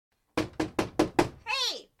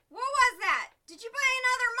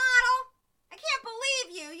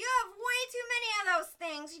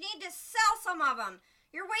some of them.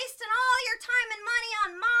 You're wasting all your time and money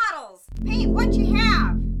on models. Paint what you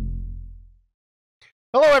have.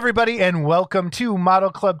 Hello, everybody, and welcome to Model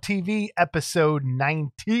Club TV, episode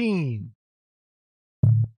 19.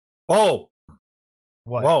 Whoa.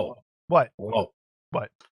 What? Whoa. What? Whoa. What?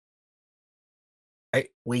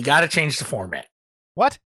 We got to change the format.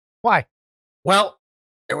 What? Why? Well,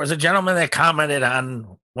 there was a gentleman that commented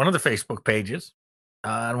on one of the Facebook pages,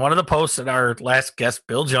 on one of the posts that our last guest,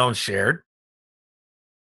 Bill Jones, shared.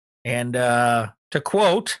 And to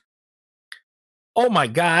quote, "Oh my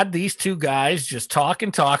God, these two guys just talk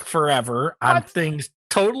and talk forever on things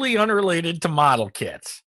totally unrelated to model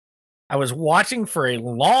kits. I was watching for a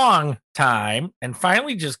long time and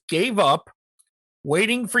finally just gave up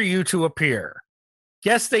waiting for you to appear.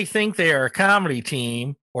 Guess they think they are a comedy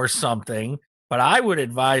team or something, but I would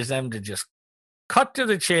advise them to just cut to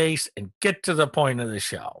the chase and get to the point of the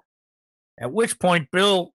show." At which point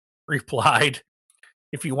Bill replied,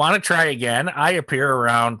 "If you want to try again, I appear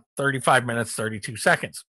around 35 minutes, 32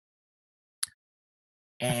 seconds.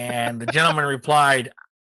 And the gentleman replied,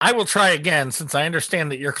 "I will try again since I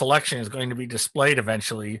understand that your collection is going to be displayed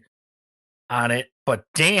eventually on it. But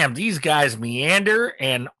damn, these guys meander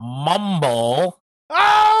and mumble.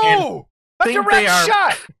 Oh! A think direct they are-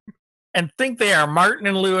 shot! And think they are Martin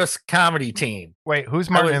and Lewis comedy team." Wait, who's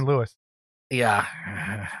Martin and Lewis?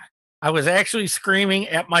 Yeah. I was actually screaming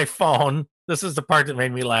at my phone. This is the part that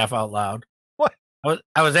made me laugh out loud. What?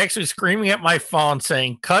 I was actually screaming at my phone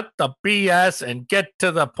saying, "Cut the BS and get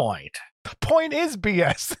to the point." The point is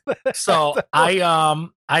BS. So I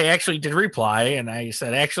actually did reply and I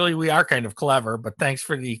said, "Actually, we are kind of clever, but thanks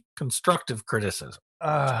for the constructive criticism."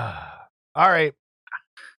 All right.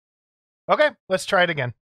 Okay, let's try it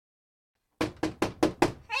again.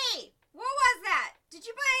 Hey, what was that? Did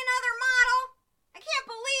you buy another model? I can't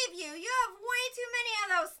believe you. You have way too many of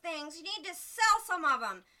those things. You need to sell some of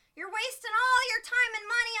them. You're wasting all your time and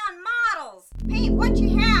money on models. Paint what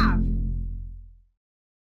you have.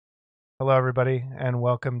 Hello, everybody, and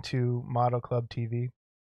welcome to Model Club TV.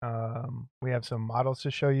 We have some models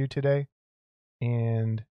to show you today,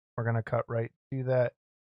 and we're going to cut right to that.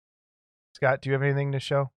 Scott, do you have anything to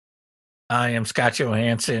show? I am Scott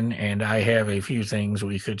Johansson and I have a few things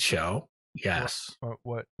we could show. Yes.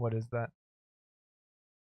 What is that?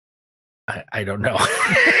 I don't know. All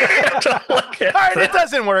right, it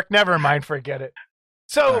doesn't work. Never mind. Forget it.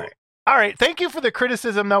 So, all right. Thank you for the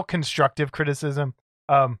criticism, though. Constructive criticism.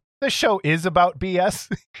 The show is about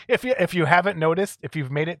BS. If you haven't noticed, if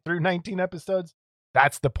you've made it through 19 episodes,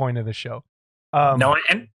 that's the point of the show. No,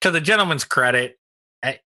 and to the gentleman's credit,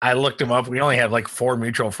 I looked him up. We only have like 4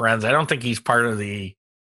 mutual friends. I don't think he's part of the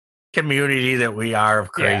community that we are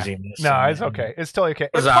of craziness. Yeah. No, it's okay. It's totally okay.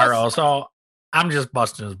 Bizarro. So I'm just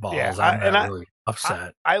busting his balls. Yeah, I'm not really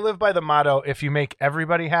upset. I live by the motto: if you make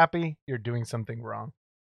everybody happy, you're doing something wrong.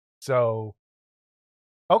 So,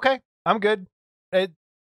 okay, I'm good.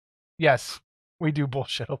 Yes, we do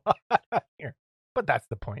bullshit a lot here, but that's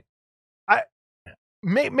the point.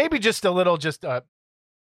 Maybe just a little, just a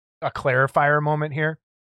clarifier moment here.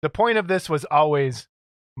 The point of this was always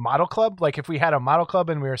Model Club. Like if we had a model club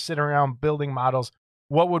and we were sitting around building models,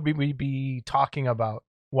 what would we be talking about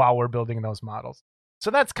while we're building those models? So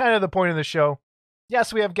that's kind of the point of the show.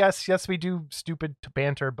 Yes, we have guests. Yes, we do stupid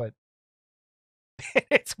banter, but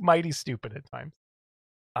it's mighty stupid at times.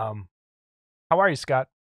 How are you, Scott?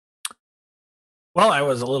 Well, I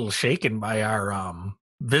was a little shaken by our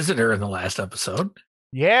visitor in the last episode.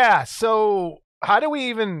 Yeah. So how do we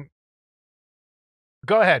even...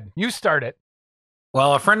 Go ahead. You start it.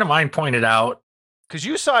 Well, a friend of mine pointed out... Because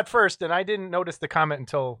you saw it first, and I didn't notice the comment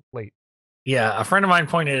until late. Yeah, a friend of mine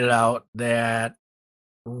pointed it out that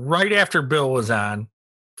right after Bill was on,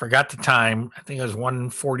 forgot the time, I think it was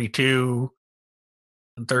 1:42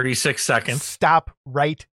 and 36 seconds. Stop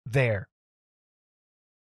right there.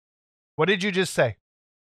 What did you just say?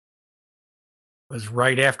 It was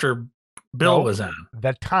right after Bill was on.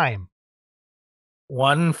 The time.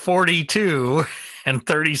 1:42 and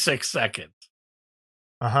 36 seconds.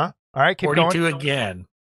 Uh-huh. All right, keep 42 going. again.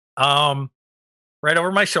 Right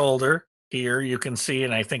over my shoulder here, you can see,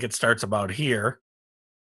 and I think it starts about here.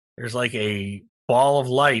 There's like a ball of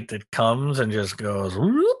light that comes and just goes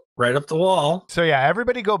whoop, right up the wall. So yeah,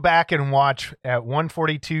 everybody go back and watch at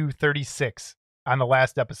 1:42:36 on the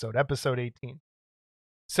last episode 18.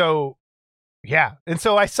 So yeah, and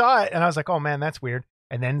so I saw it and I was like, oh man, that's weird.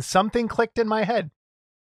 And then something clicked in my head.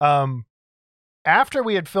 After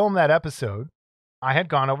we had filmed that episode, I had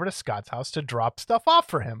gone over to Scott's house to drop stuff off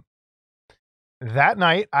for him. That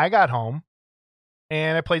night, I got home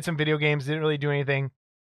and I played some video games, didn't really do anything.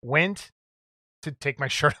 Went to take my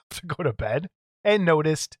shirt off to go to bed and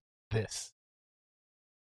noticed this.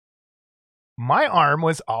 My arm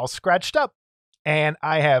was all scratched up, and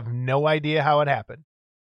I have no idea how it happened.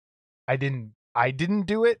 I didn't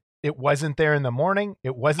do it. It wasn't there in the morning.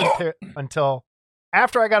 It wasn't there until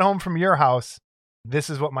after I got home from your house. This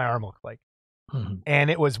is what my arm looked like. And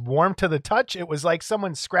it was warm to the touch. It was like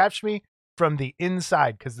someone scratched me from the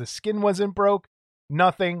inside because the skin wasn't broke.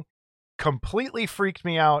 Nothing. Completely freaked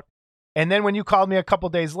me out. And then when you called me a couple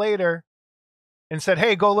days later and said,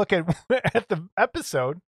 hey, go look at the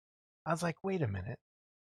episode, I was like, wait a minute.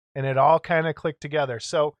 And it all kind of clicked together.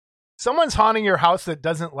 So someone's haunting your house that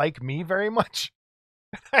doesn't like me very much.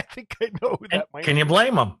 I think I know who that might be. Can you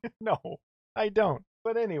blame them? No, I don't.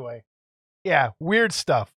 But anyway, yeah, weird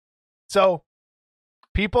stuff. So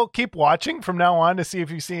people keep watching from now on to see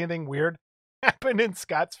if you see anything weird happen in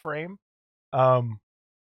Scott's frame.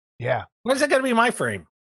 Yeah. Why is that going to be my frame?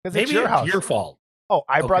 Because Maybe it's your house. your fault. Oh,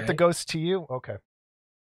 I brought the Okay. ghost to you? Okay.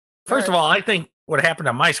 First of all, I think what happened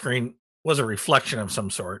on my screen was a reflection of some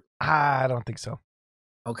sort. I don't think so.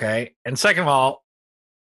 Okay. And second of all,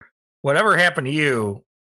 whatever happened to you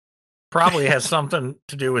probably has something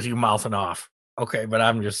to do with you mouthing off. Okay. But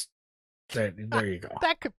I'm just, there you go.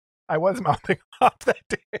 That could, I was mouthing off that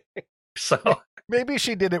day. So, Maybe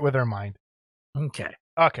she did it with her mind. okay.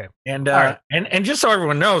 Okay. And, All right. and just so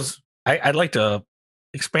everyone knows, I'd like to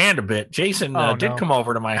expand a bit. Jason did come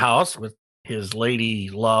over to my house with his lady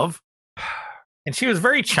love, and she was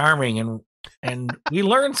very charming, and we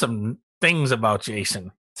learned some things about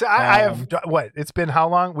Jason. So I have, what? It's been how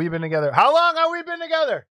long? We've been together. How long have we been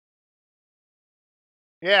together?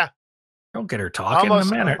 Yeah. Don't get her talking. Almost.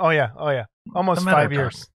 The manner. Oh, yeah. Almost The manner 5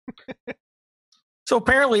 years. So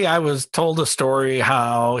apparently, I was told a story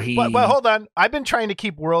how he. But hold on. I've been trying to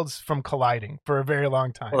keep worlds from colliding for a very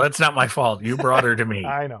long time. Well, that's not my fault. You brought her to me.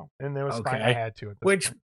 I know. And it was fine. I had to. At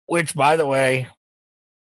this Which, by the way,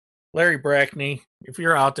 Larry Brackney, if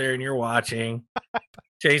you're out there and you're watching,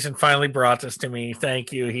 Jason finally brought this to me.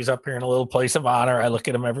 Thank you. He's up here in a little place of honor. I look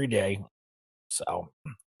at him every day. So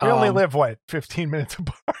we only live, 15 minutes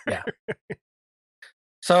apart? Yeah.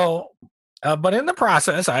 So, but in the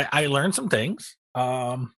process, I learned some things.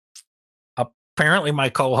 Apparently, my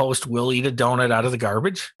co-host will eat a donut out of the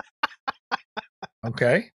garbage.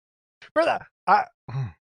 Okay. For that.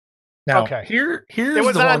 Now, okay. Here's it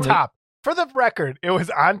was the on one top. For the record, it was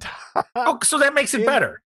on top. Oh, so that makes it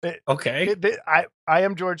better. Okay. I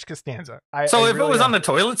am George Costanza. So if it was on the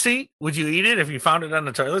toilet seat, would you eat it if you found it on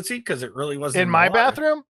the toilet seat? Because it really wasn't in my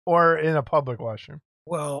bathroom or in a public washroom.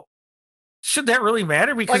 Well, should that really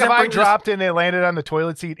matter? Because like if I dropped and it landed on the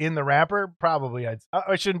toilet seat in the wrapper, probably I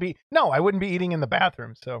shouldn't be. No, I wouldn't be eating in the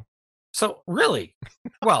bathroom. So really,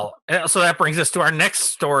 well, so that brings us to our next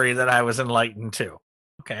story that I was enlightened to.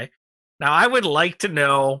 Okay, now I would like to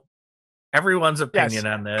know everyone's opinion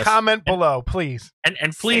on this. Comment below, please,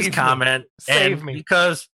 and please comment. Save me,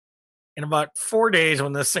 because in about 4 days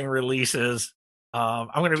when this thing releases, I'm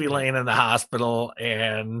going to be laying in the hospital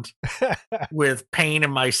and with pain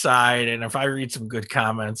in my side. And if I read some good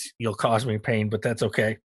comments, you'll cause me pain, but that's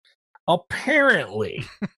okay. Apparently,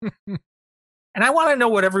 and I want to know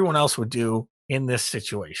what everyone else would do in this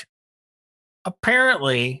situation.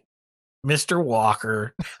 Apparently, Mr.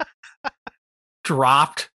 Walker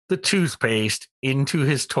dropped the toothpaste into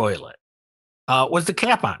his toilet. Was the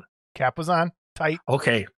cap on? Cap was on. Tight.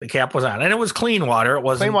 Okay, the cap was on, and it was clean water. It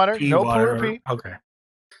wasn't clean water, no poo water. or pee. Okay,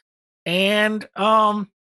 and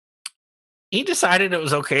he decided it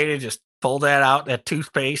was okay to just pull that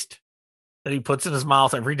toothpaste that he puts in his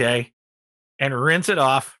mouth every day, and rinse it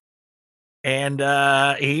off. And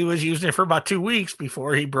he was using it for about 2 weeks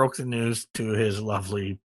before he broke the news to his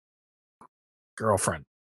lovely girlfriend.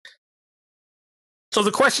 So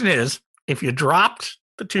the question is, if you dropped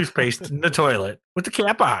the toothpaste in the toilet with the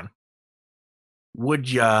cap on,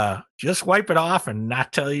 would you just wipe it off and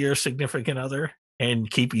not tell your significant other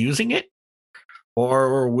and keep using it?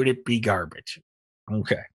 Or would it be garbage?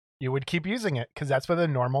 Okay. You would keep using it because that's what a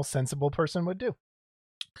normal, sensible person would do.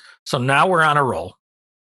 So now we're on a roll.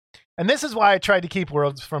 And this is why I tried to keep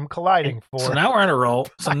worlds from colliding. So now we're on a roll.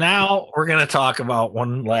 So now we're going to talk about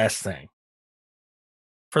one last thing.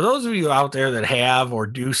 For those of you out there that have or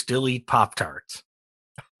do still eat Pop-Tarts,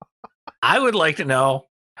 I would like to know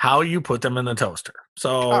how you put them in the toaster.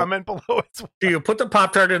 So comment below as well. Do you put the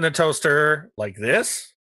Pop-Tart in the toaster like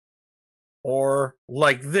this? Or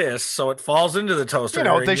like this, so it falls into the toaster? You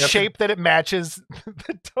know, the shape that it matches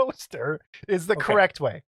the toaster is the correct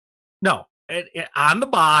way. No. On the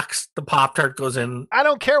box, the Pop-Tart goes in. I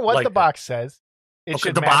don't care what like the box says. It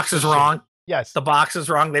should the box is wrong. Yes. The box is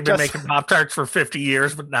wrong. They've been making Pop-Tarts for 50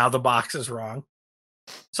 years, but now the box is wrong.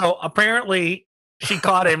 So apparently she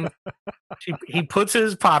caught him. He puts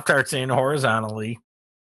his Pop-Tarts in horizontally,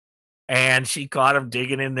 and she caught him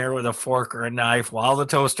digging in there with a fork or a knife while the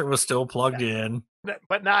toaster was still plugged in.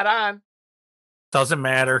 But not on. Doesn't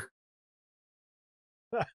matter.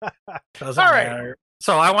 Doesn't All right. matter.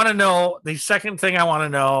 So I want to know, the second thing I want to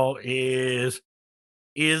know is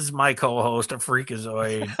my co-host a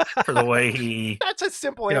freakazoid for the way he, That's a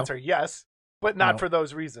simple answer. Yes, but not for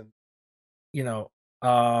those reasons. Yeah.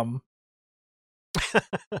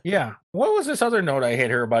 What was this other note I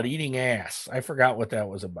hit her about eating ass? I forgot what that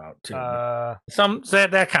was about too.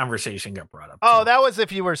 That conversation got brought up. Oh, that was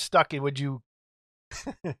if you were stuck. Would you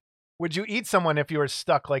would you eat someone if you were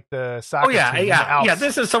stuck like the soccer team in the Alps? Yeah.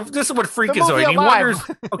 This is what freakazoid. He wonders.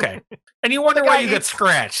 Okay, and you wonder why you get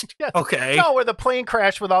scratched. Yes. Okay. No, where the plane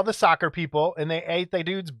crashed with all the soccer people and they ate the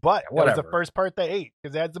dude's butt. That was the first part they ate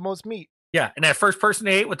because it had the most meat. Yeah, and that first person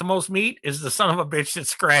they ate with the most meat is the son of a bitch that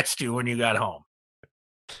scratched you when you got home.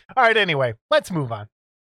 All right, anyway, let's move on.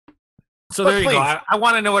 So there you go. I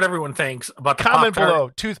want to know what everyone thinks about the comment below.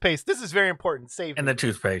 Toothpaste. This is very important. Save and the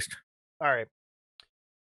toothpaste. All right.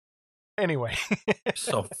 Anyway,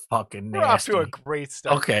 so fucking nasty. We're off to a great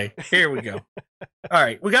start. Okay, here we go. All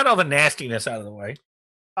right, we got all the nastiness out of the way.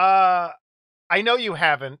 I know you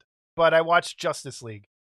haven't, but I watched Justice League.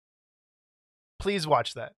 Please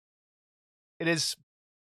watch that. It is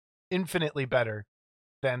infinitely better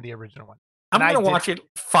than the original one. I'm going to watch it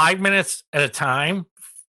 5 minutes at a time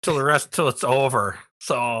till it's over.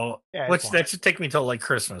 So, that should take me till like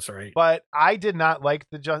Christmas, right? But I did not like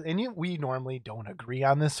we normally don't agree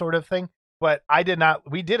on this sort of thing, but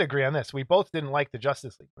we did agree on this. We both didn't like the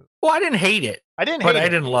Justice League movie. Well, I didn't hate it. I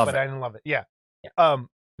didn't love it. Yeah.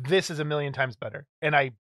 This is a million times better.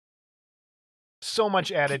 And so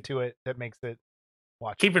much added to it that makes it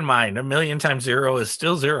watch. Keep in mind, 1,000,000 times 0 is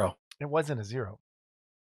still 0. It wasn't a 0.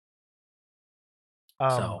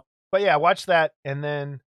 But yeah, watch that, and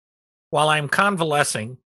then while I'm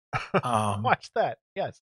convalescing, watch that.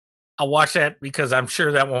 Yes, I'll watch that because I'm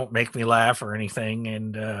sure that won't make me laugh or anything,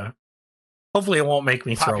 and hopefully it won't make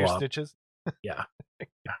me Pop throw your up. Stitches. Yeah,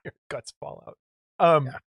 your guts fall out.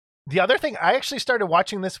 The other thing I actually started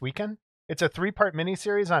watching this weekend. It's a 3-part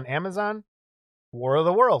miniseries on Amazon. War of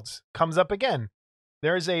the Worlds comes up again.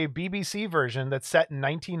 There's a BBC version that's set in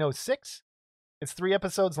 1906. It's 3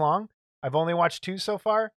 episodes long. I've only watched 2 so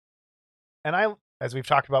far. And as we've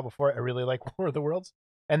talked about before, I really like War of the Worlds.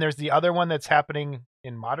 And there's the other one that's happening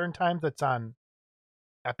in modern times that's on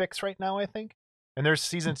Epix right now, I think. And there's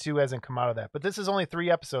season 2 hasn't come out of that. But this is only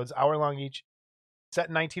 3 episodes, hour long each, set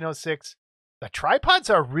in 1906. The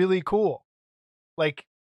tripods are really cool. Like,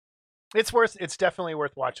 it's definitely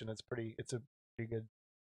worth watching. It's a pretty good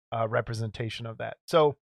representation of that.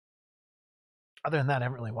 So other than that, I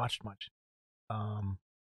haven't really watched much.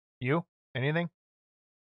 You? Anything?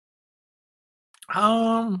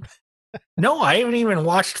 No, I haven't even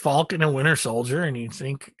watched Falcon and Winter Soldier, and you'd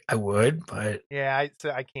think I would, but yeah,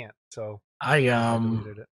 I can't. So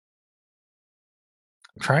I'm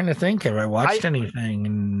trying to think. Have I watched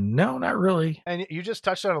anything? No, not really. And you just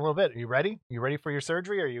touched on it a little bit. Are you ready? You ready for your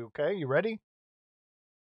surgery? Are you okay? You ready?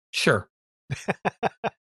 Sure.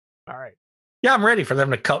 All right. Yeah, I'm ready for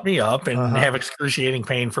them to cut me up and have excruciating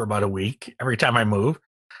pain for about a week every time I move.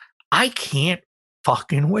 I can't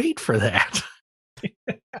fucking wait for that.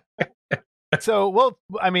 So,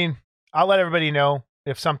 I'll let everybody know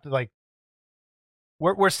if something like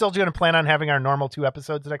we're still going to plan on having our normal 2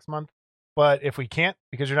 episodes next month. But if we can't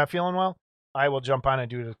because you're not feeling well, I will jump on and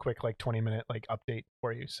do a quick 20-minute update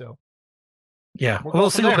for you. So, yeah, we'll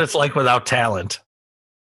see what it's like without talent.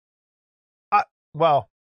 Well,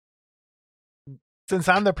 since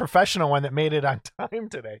I'm the professional one that made it on time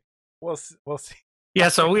today, we'll see. Yeah,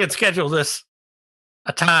 so we had scheduled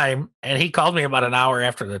a time, and he called me about an hour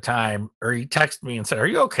after the time, or he texted me and said, "Are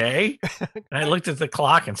you okay?" And I looked at the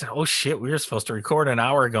clock and said, "Oh shit, we were supposed to record an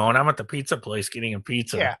hour ago, and I'm at the pizza place getting a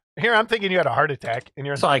pizza." Yeah, here I'm thinking you had a heart attack,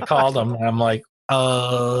 and so I called him, and I'm like,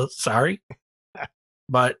 sorry,"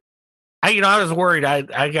 but I was worried.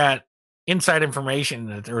 I got inside information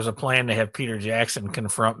that there was a plan to have Peter Jackson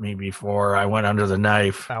confront me before I went under the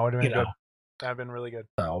knife. That would have been good. That'd been really good.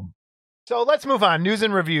 So let's move on. News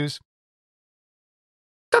and reviews.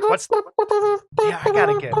 Yeah, I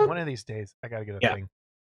gotta get one of these days. I gotta get a thing.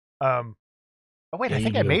 Oh wait, I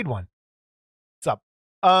think I made one. What's up?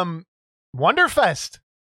 Wonderfest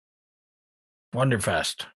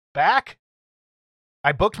back.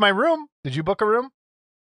 I booked my room. Did you book a room?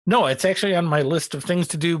 No, it's actually on my list of things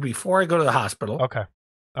to do before I go to the hospital. Okay.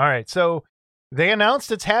 All right. So they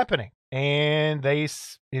announced it's happening, and they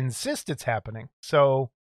insist it's happening. So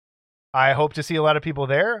I hope to see a lot of people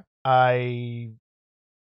there. I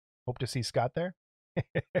hope to see Scott there.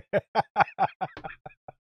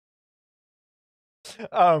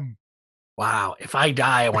 Wow. If I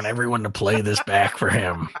die, I want everyone to play this back for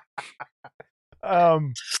him. So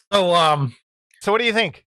what do you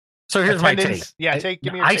think? So here's my take. Yeah,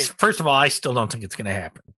 give me your take. First of all, I still don't think it's going to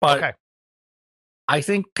happen. But okay. I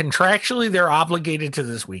think contractually they're obligated to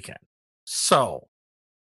this weekend. So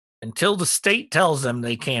until the state tells them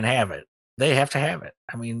they can't have it, they have to have it.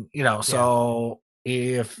 I mean, so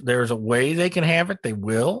if there's a way they can have it, they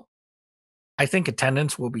will. I think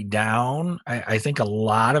attendance will be down. I think a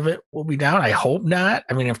lot of it will be down. I hope not.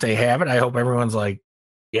 I mean, if they have it, I hope everyone's like,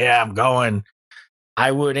 yeah, I'm going.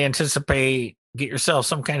 I would anticipate get yourself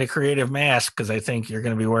some kind of creative mask because I think you're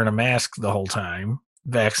going to be wearing a mask the whole time,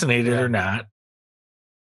 vaccinated or not.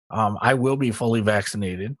 I will be fully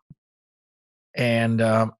vaccinated. And,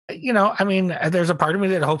 I mean, there's a part of me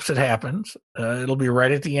that hopes it happens. It'll be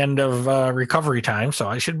right at the end of recovery time, so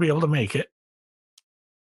I should be able to make it.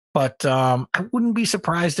 But I wouldn't be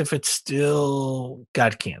surprised if it still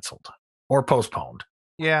got canceled or postponed.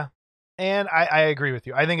 Yeah. And I agree with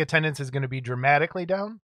you. I think attendance is going to be dramatically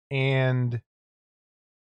down. And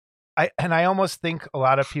I almost think a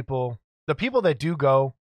lot of people, the people that do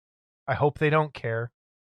go, I hope they don't care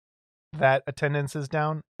that attendance is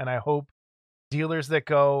down. And I hope dealers that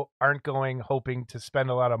go aren't going hoping to spend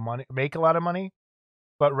a lot of money, make a lot of money,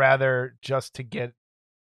 but rather just to get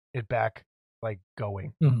it back, like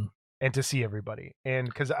going and to see everybody. And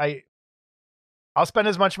because I'll spend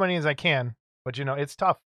as much money as I can, but it's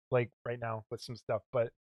tough. Like right now with some stuff, but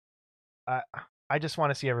I just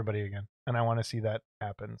want to see everybody again, and I want to see that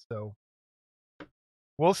happen. So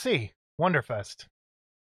we'll see. Wonderfest.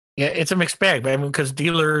 Yeah, it's a mixed bag, but I mean, because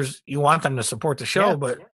dealers, you want them to support the show,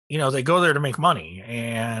 but they go there to make money,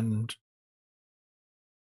 and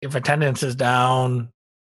if attendance is down,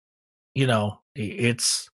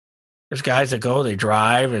 there's guys that go, they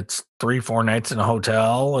drive. It's 3-4 nights in a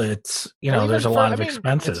hotel. It's there's a lot of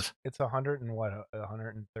expenses. It's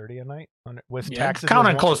 130 a night with taxes.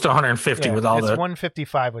 Counting close to 150 with all it's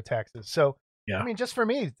 155 with taxes. So I mean, just for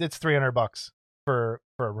me, it's $300 for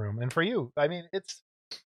a room, and for you, I mean, it's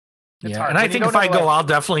hard. And I think if I go, I'll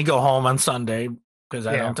definitely go home on Sunday because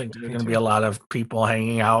I don't think there's going to be a lot of people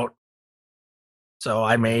hanging out. So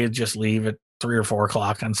I may just leave at 3 or 4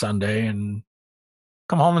 o'clock on Sunday and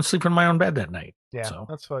come home and sleep in my own bed that night. Yeah, so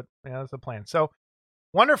that's the plan. So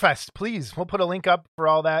Wonderfest, please. We'll put a link up for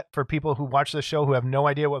all that for people who watch the show who have no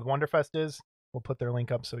idea what Wonderfest is. We'll put their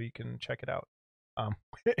link up so you can check it out.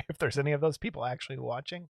 If there's any of those people actually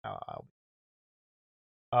watching,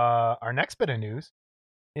 our next bit of news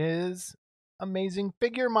is Amazing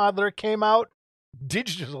Figure Modeler came out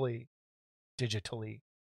digitally.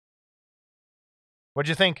 What'd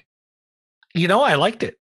you think? I liked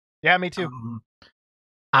it. Yeah, me too.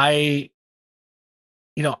 I'm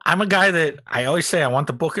a guy that I always say I want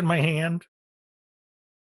the book in my hand.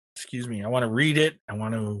 Excuse me. I want to read it. I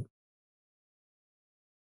want to,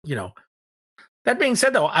 that being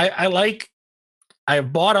said, though, I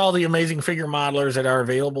have bought all the Amazing Figure Modelers that are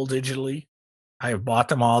available digitally. I have bought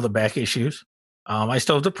them all, the back issues. I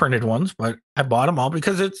still have the printed ones, but I bought them all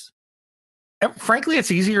because frankly,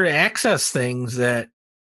 it's easier to access things that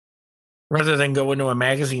rather than go into a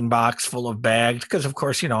magazine box full of bagged, because of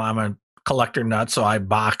course, I'm a collector nut, so I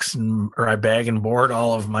I bag and board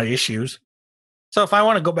all of my issues. So if I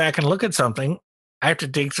want to go back and look at something, I have to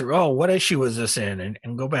dig through, what issue was this in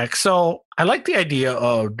and go back. So I like the idea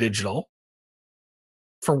of digital,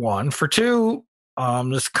 for one. For two,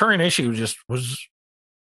 this current issue just was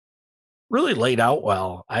really laid out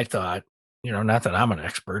well, I thought. Not that I'm an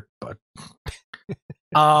expert, but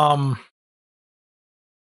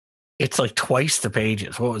it's like twice the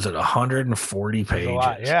pages. What was it? 140 pages. A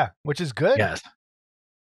lot, yeah, which is good. Yes.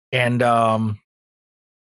 And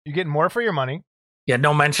you get more for your money. Yeah,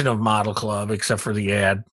 no mention of Model Club except for the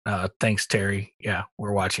ad. Thanks, Terry. Yeah,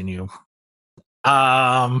 we're watching you.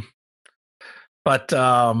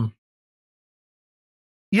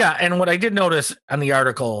 Yeah, and what I did notice on the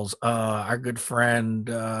articles, our good friend,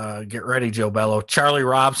 get ready, Joe Bello, Charlie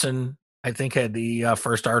Robson, I think had the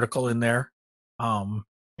first article in there.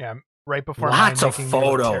 Yeah, right before lots of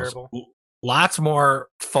photos, lots more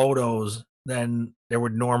photos than there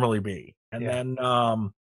would normally be, and then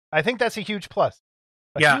I think that's a huge plus.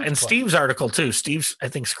 Steve's article too. Steve's, I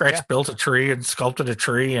think, built a tree and sculpted a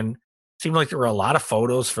tree, and it seemed like there were a lot of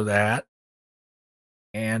photos for that.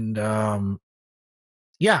 And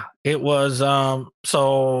it was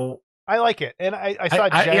so I like it, and I saw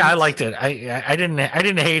I liked it. I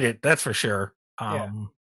didn't hate it, that's for sure.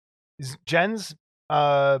 Jen's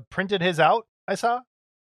printed his out, I saw.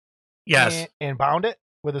 Yes. And bound it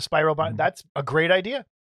with a spiral bind. That's a great idea.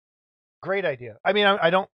 Great idea. I mean, I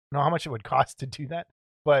don't know how much it would cost to do that,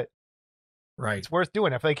 but right, it's worth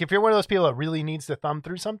doing. If you're one of those people that really needs to thumb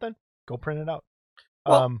through something, go print it out.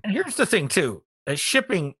 Well, and here's the thing too: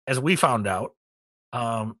 shipping, as we found out,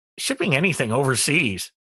 shipping anything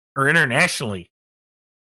overseas or internationally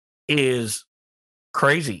is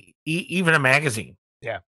crazy. Even a magazine.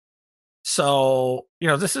 Yeah. So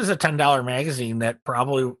this is a $10 magazine that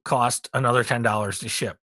probably cost another $10 to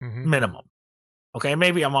ship minimum. Okay,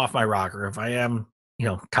 maybe I'm off my rocker. If I am,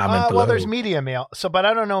 comment below. Well, there's media mail. But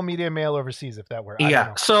I don't know media mail overseas if that were.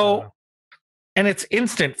 Yeah. So, and it's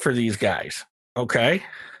instant for these guys. Okay.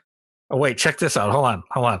 Oh wait, check this out. Hold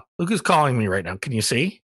on. Luke is calling me right now. Can you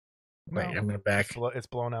see? Wait, I'm gonna back. It's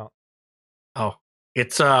blown out. Oh,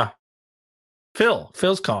 it's Phil.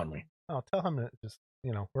 Phil's calling me. Oh, tell him to just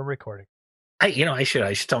we're recording. I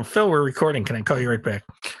should tell him, Phil, we're recording. Can I call you right back?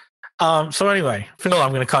 So anyway, Phil,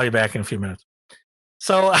 I'm gonna call you back in a few minutes.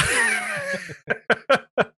 So,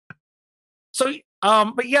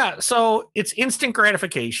 but yeah, so it's instant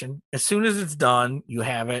gratification. As soon as it's done, you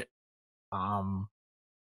have it.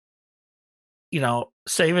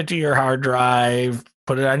 Save it to your hard drive,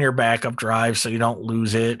 put it on your backup drive so you don't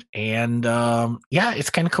lose it. And yeah, it's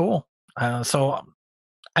kind of cool. So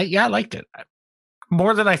I liked it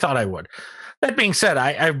more than I thought I would. That being said,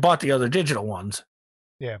 I bought the other digital ones.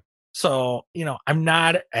 Yeah. So, I'm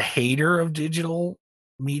not a hater of digital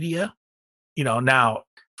media. Now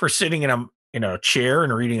for sitting in a chair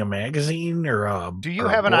and reading a magazine or do you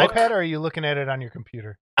have an iPad, or are you looking at it on your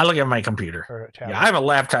computer? I look at my computer. Yeah, I have a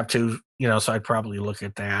laptop too, so I'd probably look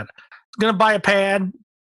at that. I'm gonna buy a pad,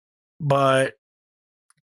 but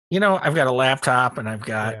I've got a laptop and I've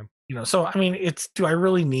got so I mean, do I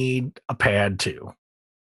really need a pad too?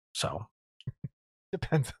 So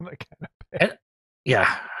depends on the kind of pad.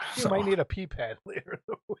 Yeah, you might need a pee pad later in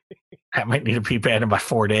the week. I might need a pee pad in about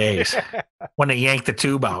 4 days when they yank the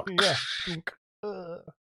tube out. Yeah. For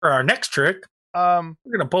our next trick, we're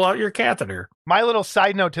gonna pull out your catheter. My little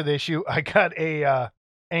side note to the issue: I got a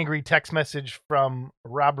angry text message from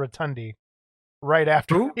Rob Rotundi right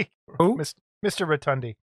after. Who? Mr.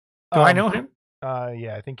 Rotundi. Do I know him?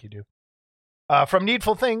 Yeah, I think you do. From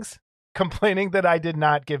Needful Things, complaining that I did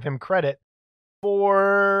not give him credit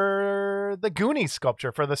for the Goonies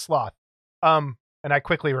sculpture for the sloth. And I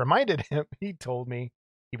quickly reminded him. He told me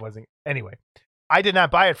he wasn't. Anyway, I did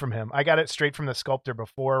not buy it from him. I got it straight from the sculptor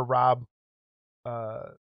before Rob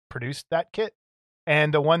produced that kit.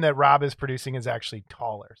 And the one that Rob is producing is actually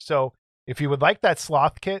taller. So if you would like that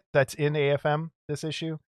sloth kit that's in AFM this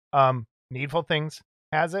issue, Needful Things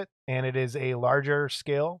has it, and it is a larger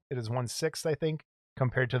scale. It is 1/6, I think,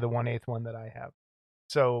 compared to the 1/8 one that I have.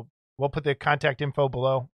 So we'll put the contact info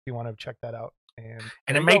below if you want to check that out. And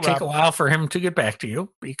it may take a while for him to get back to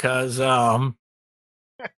you because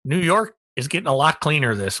New York is getting a lot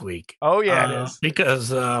cleaner this week. Oh, yeah, it is.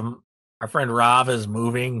 Because our friend Rob is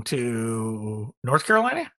moving to North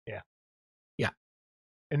Carolina. Yeah. Yeah.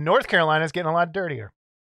 And North Carolina is getting a lot dirtier.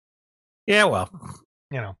 Yeah, well.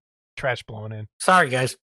 Trash blowing in. Sorry,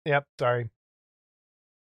 guys. Yep, sorry.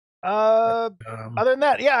 Other than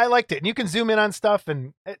that, yeah, I liked it. And you can zoom in on stuff,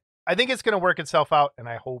 and I think it's going to work itself out, and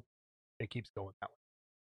I hope it keeps going that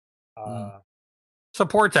way.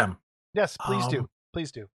 Support them. Yes, please do.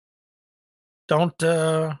 Please do. Don't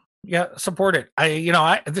support it.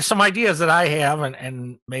 There's some ideas that I have,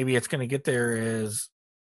 and maybe it's going to get there is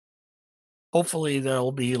hopefully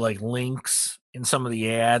there'll be like links in some of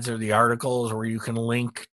the ads or the articles where you can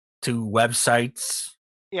link to websites.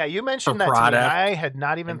 Yeah, you mentioned that to me. I had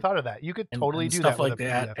not even thought of that. You could totally do stuff that like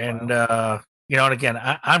that. And and again,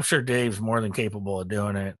 I'm sure Dave's more than capable of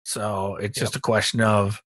doing it. So it's just a question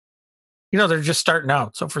of, they're just starting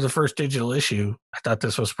out. So for the first digital issue, I thought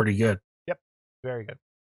this was pretty good. Yep, very good.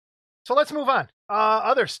 So let's move on.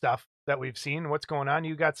 Other stuff that we've seen. What's going on?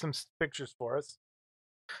 You got some pictures for us.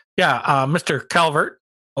 Yeah, Mr. Calvert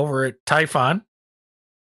over at Typhon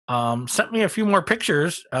sent me a few more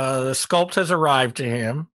pictures. The sculpt has arrived to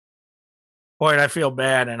him. Boy, I feel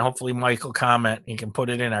bad, and hopefully Mike will comment. He can put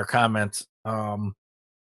it in our comments. I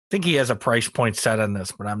think he has a price point set on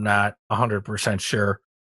this, but I'm not 100% sure.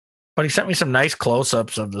 But he sent me some nice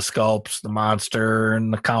close-ups of the sculpts, the monster,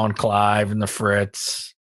 and the Colin Clive, and the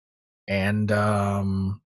Fritz, and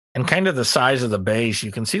kind of the size of the base.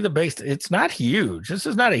 You can see the base; it's not huge. This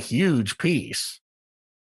is not a huge piece.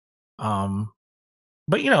 But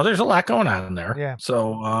there's a lot going on in there. Yeah.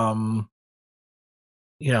 So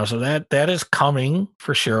so that is coming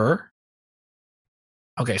for sure.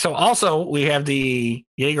 Okay, so also we have the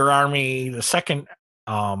Jaeger Army, the second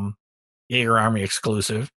Jaeger Army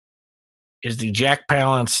exclusive, is the Jack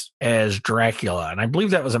Palance as Dracula. And I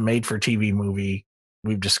believe that was a made-for-TV movie.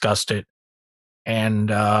 We've discussed it. And,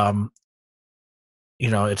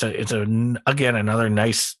 it's again, another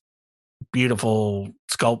nice, beautiful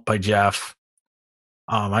sculpt by Jeff.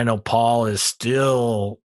 I know Paul is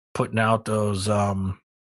still putting out those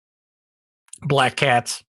Black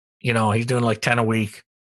Cats. He's doing like 10 a week.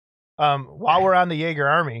 While we're on the Jaeger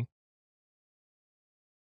Army.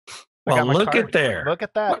 Well, look at there. Look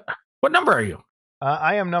at that. What number are you?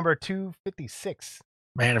 I am number 256.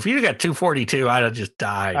 Man, if you got 242, I'd have just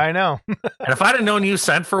died. I know. And if I'd have known you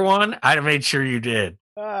sent for one, I'd have made sure you did.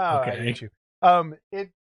 Oh, okay. I hate you.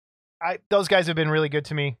 Those guys have been really good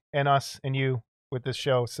to me and us and you with this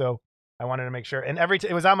show, so I wanted to make sure. And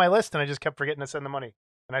it was on my list, and I just kept forgetting to send the money.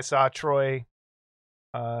 And I saw Troy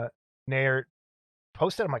Nair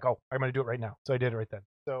posted. I'm like, oh, I'm going to do it right now. So I did it right then.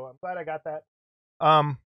 So I'm glad I got that.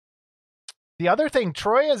 The other thing,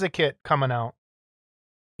 Troy has a kit coming out.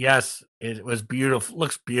 Yes, it was beautiful.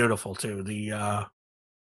 Looks beautiful too. The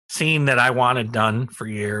scene that I wanted done for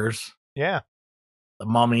years. Yeah. The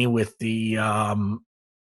mummy with the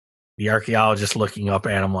archaeologist looking up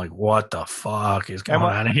at him like, what the fuck is going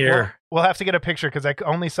on here? We'll have to get a picture because I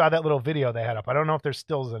only saw that little video they had up. I don't know if there's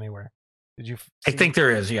stills anywhere. Did you? I think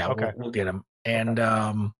there is. Yeah. Okay. We'll get them. And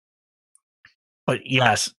but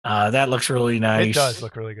yes, that looks really nice. It does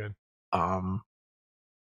look really good.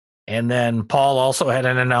 And then Paul also had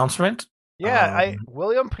an announcement. Yeah,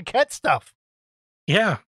 William Paquette stuff.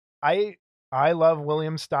 Yeah. I love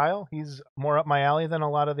William's style. He's more up my alley than a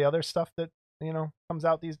lot of the other stuff that, comes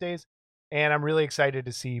out these days. And I'm really excited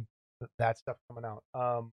to see that stuff coming out.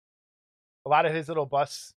 A lot of his little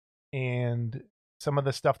busts and some of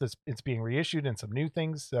the stuff it's being reissued and some new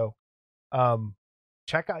things. So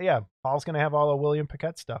check out, Paul's going to have all the William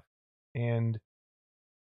Paquette stuff. And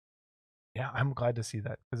yeah, I'm glad to see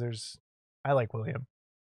that because I like William.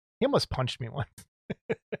 He almost punched me once.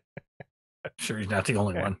 Sure, he's not the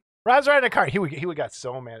only one. I was riding a car. He would got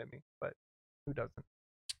so mad at me, but who doesn't?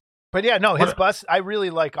 But yeah, no, his bust. I really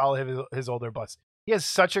like all of his older busts. He has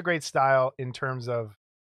such a great style in terms of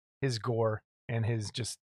his gore and his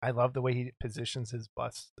just. I love the way he positions his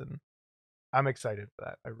busts, and I'm excited for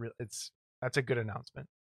that. That's a good announcement.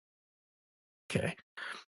 Okay.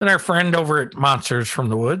 And our friend over at Monsters from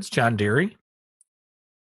the Woods, John Deary,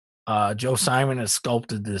 Joe Simon has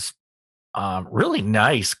sculpted this really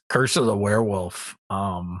nice Curse of the Werewolf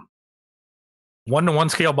 1-to-1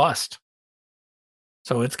 scale bust.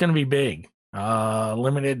 So it's going to be big.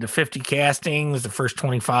 Limited to 50 castings. The first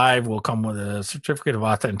 25 will come with a certificate of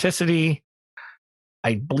authenticity.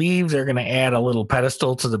 I believe they're going to add a little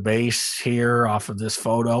pedestal to the base here off of this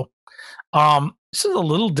photo. This is a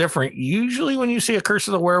little different. Usually when you see a Curse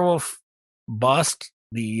of the Werewolf bust,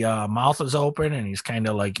 the mouth is open and he's kind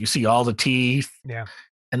of like, you see all the teeth. Yeah.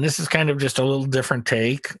 And this is kind of just a little different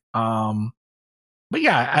take. But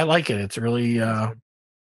yeah, I like it. It's really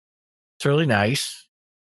nice.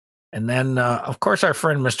 And then, of course, our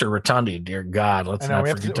friend, Mr. Rotundi, dear God, let's not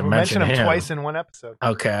forget to mention him twice in one episode.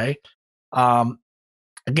 Okay.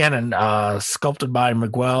 Again, sculpted by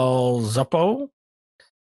Miguel Zuppo.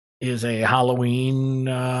 Is a Halloween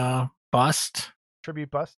bust,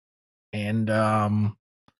 tribute bust, and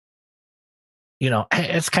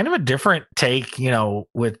it's kind of a different take,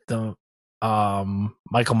 with the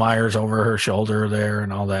Michael Myers over her shoulder there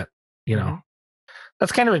and all that.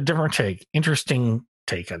 That's kind of a different take. Interesting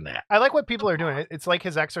take on that. I like what people are doing. It's like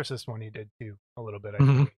his Exorcist one he did too, a little bit. I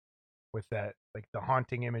think, with that, like the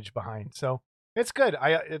haunting image behind. So it's good.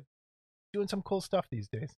 Doing some cool stuff these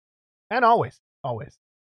days, and always.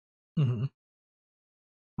 Mm-hmm.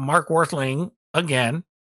 Mark Worthling, again,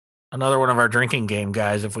 another one of our drinking game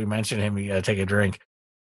guys. If we mention him, you got to take a drink.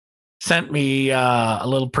 Sent me a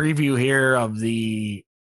little preview here of the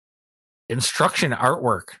instruction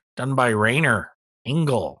artwork done by Rainer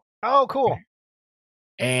Engel. Oh, cool.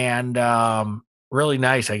 And really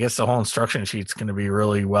nice. I guess the whole instruction sheet's going to be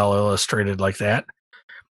really well illustrated like that.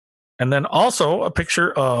 And then also a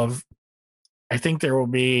picture of, I think there will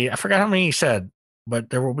be, I forgot how many he said,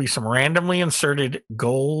 but there will be some randomly inserted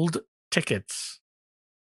gold tickets.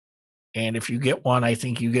 And if you get one, I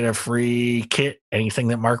think you get a free kit, anything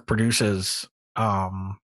that Mark produces.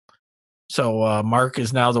 So Mark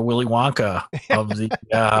is now the Willy Wonka of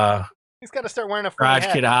the he's got to start wearing a Garage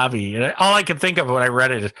Kid hobby. And all I could think of when I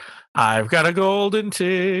read it is, I've got a golden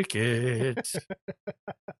ticket.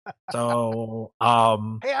 So hey,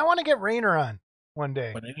 I want to get Rainer on one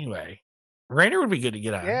day. But anyway, Rainer would be good to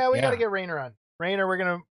get on. Yeah, we got to get Rainer on. Rainer, we're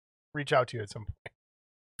gonna reach out to you at some point.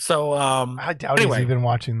 So I doubt he's even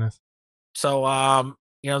watching this. So,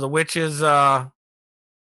 the witches, I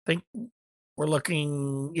think we're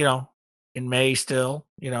looking, in May still,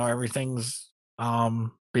 everything's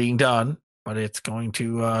being done, but it's going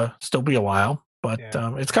to still be a while, but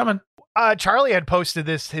it's coming. Charlie had posted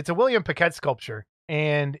this. It's a William Paquette sculpture,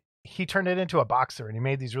 and he turned it into a boxer, and he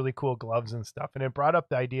made these really cool gloves and stuff. And it brought up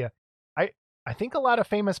the idea. I think a lot of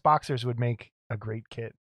famous boxers would make a great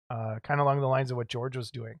kit, kind of along the lines of what George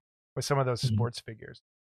was doing with some of those sports figures.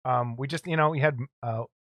 We just, we had a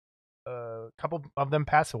couple of them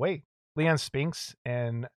pass away. Leon Spinks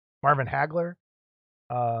and Marvin Hagler.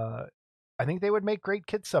 I think they would make great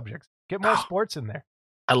kid subjects. Get more sports in there.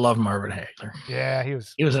 I love Marvin Hagler. Yeah, he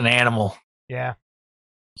was an animal. Yeah.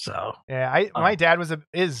 So yeah, my dad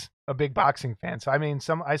is a big boxing fan. So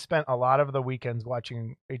I spent a lot of the weekends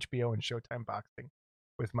watching HBO and Showtime boxing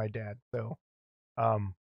with my dad. So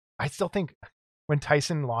I still think when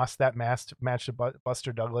Tyson lost that match to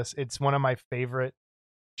Buster Douglas, it's one of my favorite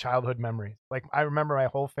childhood memories. Like, I remember my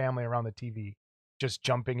whole family around the TV just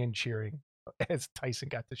jumping and cheering as Tyson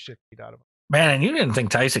got the shit beat out of him. Man, and you didn't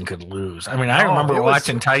think Tyson could lose. I mean, I remember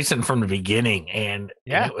watching Tyson from the beginning, and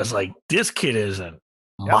it was like, this kid is a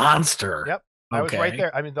monster. Yep. I was right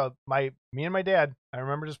there. I mean, me and my dad, I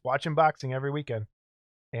remember just watching boxing every weekend.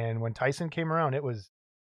 And when Tyson came around, it was,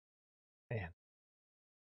 man.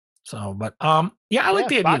 So, but I like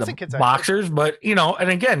the idea of the boxers, but and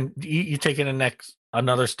again, you take it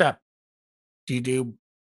another step. Do you do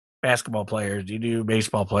basketball players? Do you do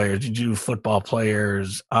baseball players? Do you do football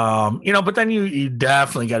players? But then you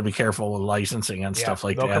definitely got to be careful with licensing and stuff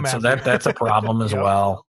like that. So that's a problem as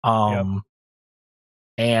well.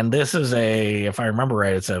 And this is if I remember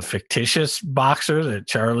right, it's a fictitious boxer that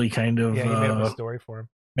Charlie kind of he made up a story for him.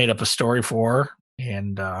 Made up a story for,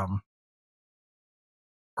 and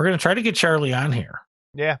we're gonna try to get Charlie on here.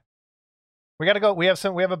 Yeah, we got to go. We have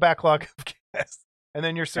a backlog of guests, and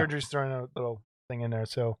then your surgery's throwing a little thing in there.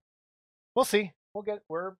 So we'll see. We'll get.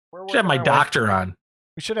 We're should have my doctor on.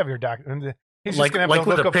 We should have your doctor. He's just gonna have to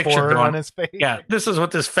look a picture on his face. Yeah, this is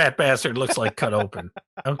what this fat bastard looks like cut open.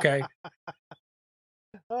 Okay.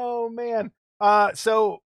 Oh man.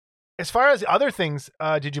 So as far as other things,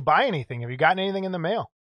 did you buy anything? Have you gotten anything in the mail?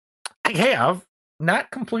 I have, not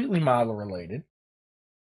completely model related.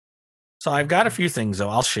 So I've got a few things though.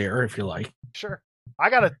 I'll share if you like. Sure. I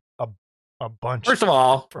got a bunch. First of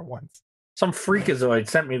all, for once, some freakazoid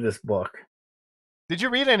sent me this book. Did you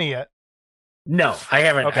read any yet? No, I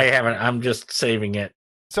haven't. Okay. I haven't. I'm just saving it.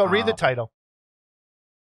 So read the title.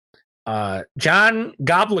 John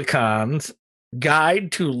Goblicon's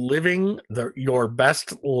Guide to Living Your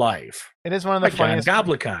Best Life. It is one of the funniest. John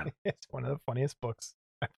Goblicon. It's one of the funniest books.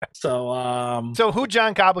 So who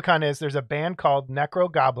John Goblicon is? There's a band called Necro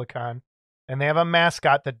Goblicon, and they have a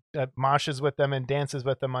mascot that moshes with them and dances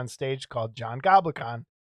with them on stage called John Goblicon,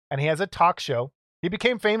 and he has a talk show. He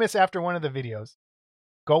became famous after one of the videos.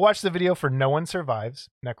 Go watch the video for No One Survives,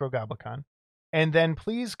 Necro Goblicon, and then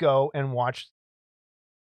please go and watch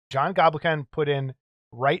John Goblicon put in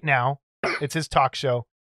right now. It's his talk show,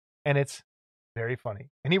 and it's very funny.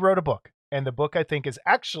 And he wrote a book, and the book I think is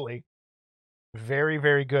actually very,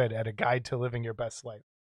 very good at a guide to living your best life.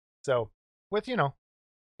 So with, you're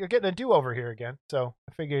getting a do-over here again. So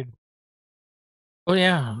I figured. Oh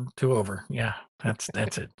yeah, do-over. Yeah, that's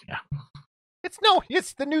it. Yeah.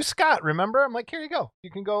 It's the new Scott. Remember? I'm like, here you go.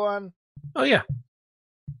 You can go on. Oh yeah.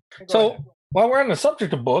 So while we're on the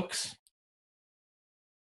subject of books,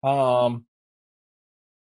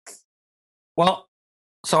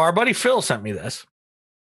 so our buddy Phil sent me this.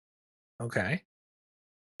 Okay.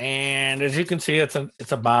 And as you can see, it's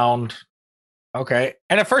a bound. Okay.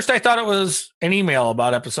 And at first I thought it was an email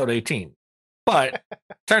about episode 18, but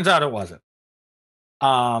turns out it wasn't.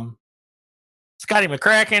 Scotty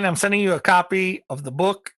McCracken, I'm sending you a copy of the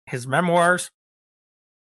book, his memoirs.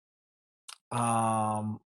 He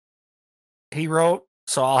wrote,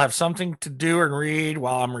 so I'll have something to do and read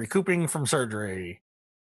while I'm recouping from surgery.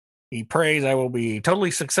 He prays I will be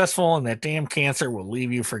totally successful and that damn cancer will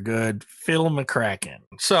leave you for good. Phil McCracken.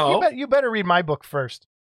 So you better read my book first.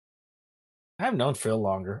 I have known Phil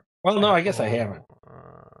longer. Well, no, I guess I haven't.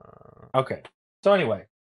 Okay. So anyway,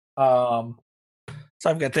 so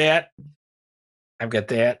I've got that.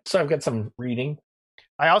 So I've got some reading.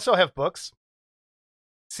 I also have books.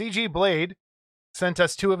 C.G. Blade sent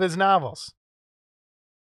us 2 of his novels.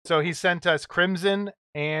 So he sent us Crimson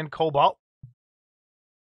and Cobalt.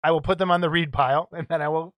 I will put them on the read pile, and then I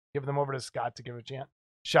will give them over to Scott to give a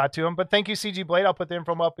shot to him. But thank you, C.G. Blade. I'll put the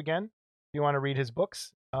info up again if you want to read his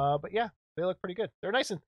books. But yeah, they look pretty good. They're nice,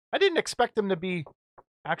 and I didn't expect them to be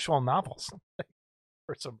actual novels.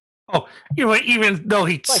 Oh, even though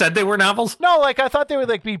he said they were novels? No, like I thought they would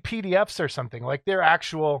like be PDFs or something. Like they're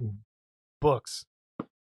actual books.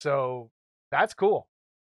 So that's cool.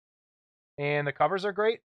 And the covers are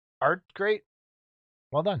great. Art great.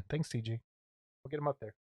 Well done. Thanks, TG. We'll get him up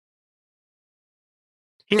there.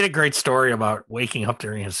 He had a great story about waking up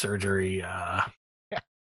during his surgery. Yeah. Is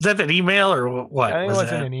that an email or what? I think it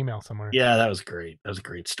was in an email somewhere. Yeah, that was great. That was a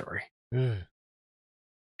great story. Ugh.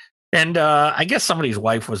 And I guess somebody's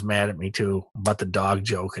wife was mad at me too about the dog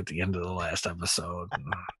joke at the end of the last episode.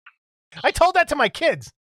 I told that to my kids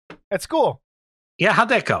at school. Yeah, how'd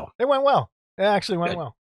that go? It went well. It actually went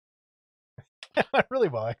well. It went really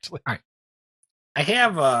well, actually. All right. I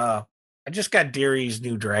have I just got Deary's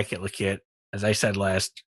new Dracula kit, as I said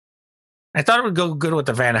last. I thought it would go good with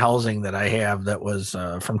the Van Helsing that I have that was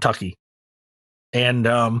from Tucky. And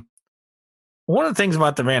one of the things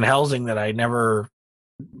about the Van Helsing that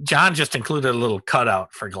John just included a little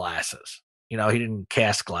cutout for glasses. He didn't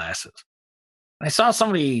cast glasses. And I saw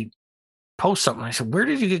somebody post something. I said, where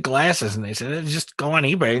did you get glasses? And they said, just go on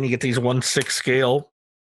eBay and you get these 1/6 scale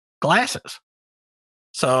glasses.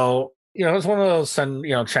 So, it's one of those,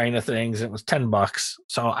 China things. It was $10.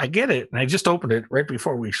 So I get it. And I just opened it right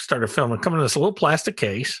before we started filming. Come in this little plastic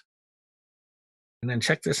case. And then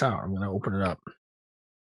check this out. I'm going to open it up.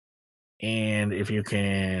 And if you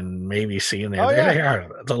can maybe see in there, there they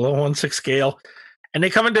are, the little 1/6 scale. And they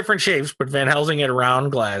come in different shapes, but Van Helsing had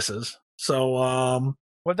round glasses. So,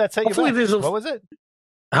 what did that say? What was it?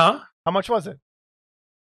 Huh? How much was it?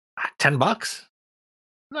 $10.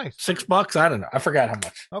 Nice. $6. I don't know. I forgot how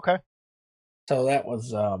much. Okay. So that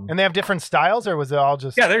was. And they have different styles, or was it all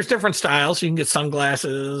just? Yeah, there's different styles. You can get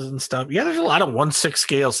sunglasses and stuff. Yeah, there's a lot of 1/6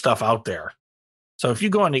 scale stuff out there. So if you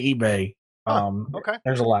go onto eBay, okay,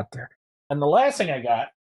 there's a lot there. And the last thing I got,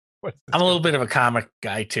 I'm a little bit of a comic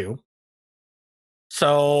guy too.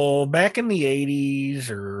 So back in the 80s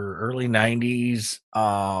or early 90s,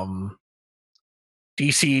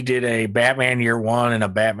 DC did a Batman Year 1 and a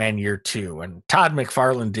Batman Year 2. And Todd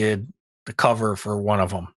McFarlane did the cover for one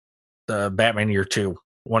of them, the Batman Year 2,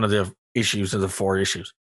 one of the issues of the 4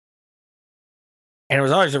 issues. And it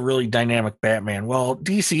was always a really dynamic Batman. Well,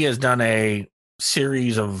 DC has done a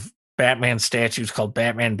series of Batman statues called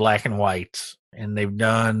Batman Black and Whites, and they've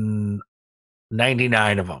done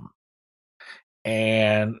 99 of them.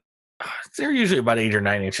 And they're usually about 8 or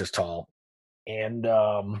 9 inches tall. And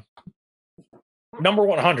number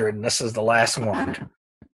 100, and this is the last one,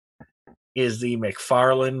 is the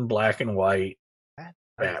McFarlane Black and White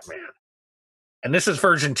Batman. And this is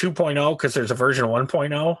version 2.0 because there's a version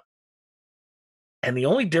 1.0. And the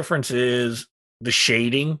only difference is the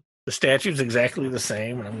shading. The statue is exactly the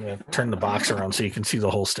same. And I'm going to turn the box around so you can see the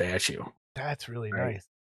whole statue. That's really nice.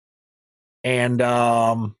 And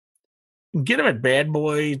get them at Bad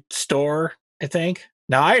Boy Store, I think.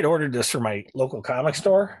 Now, I had ordered this for my local comic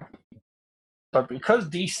store. But because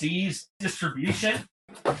DC's distribution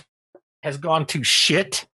has gone to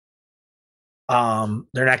shit, they're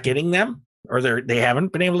not getting them. Or they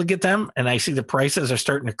haven't been able to get them. And I see the prices are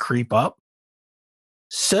starting to creep up.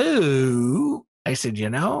 So I said,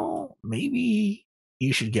 maybe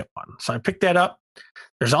you should get one. So I picked that up.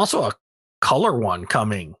 There's also a color one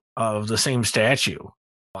coming of the same statue.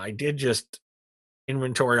 I did just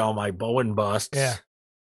inventory all my Bowen busts. Yeah.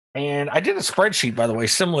 And I did a spreadsheet, by the way,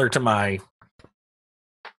 similar to my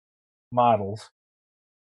models.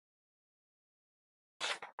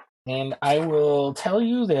 And I will tell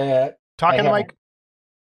you that. Talking to Mike.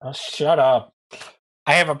 Oh, shut up.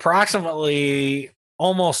 I have approximately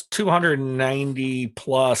almost 290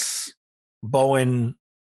 plus Bowen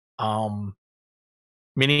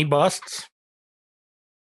mini busts.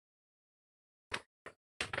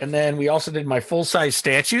 And then we also did my full-size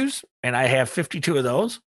statues, and I have 52 of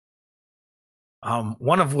those.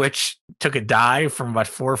 One of which took a dive from about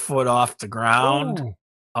 4 foot off the ground.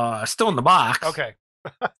 Still in the box. Okay. I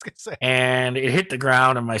was gonna say. And it hit the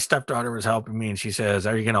ground, and my stepdaughter was helping me, and she says,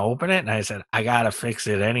 "Are you going to open it?" And I said, "I got to fix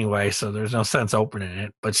it anyway, so there's no sense opening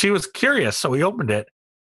it." But she was curious, so we opened it,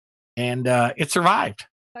 and it survived.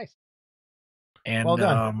 Nice. And well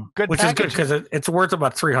done. Good which packaging. is good because it's worth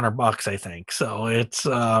about $300, I think. So it's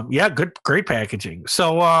great packaging.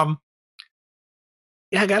 So I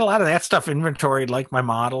got a lot of that stuff inventoried, like my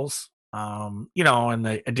models, and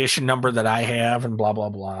the edition number that I have, and blah blah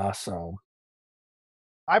blah. So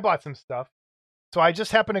I bought some stuff. So I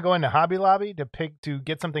just happened to go into Hobby Lobby to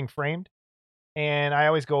get something framed. And I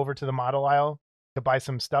always go over to the model aisle to buy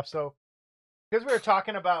some stuff. So because we were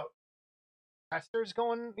talking about testers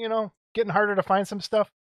going, getting harder to find some stuff,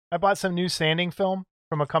 I bought some new sanding film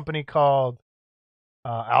from a company called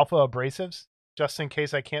Alpha Abrasives, which just in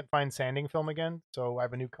case I can't find sanding film again. So I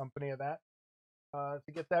have a new company of that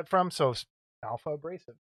to get that from. So Alpha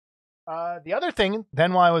Abrasive. The other thing,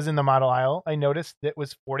 then while I was in the model aisle, I noticed it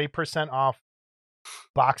was 40% off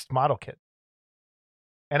boxed model kit.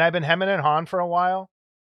 And I've been hemming and hawing for a while.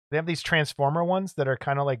 They have these Transformer ones that are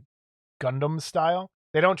kind of like Gundam style.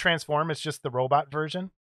 They don't transform. It's just the robot version.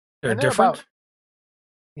 They're And different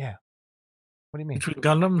yeah. What do you mean? between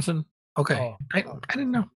Gundams and okay. I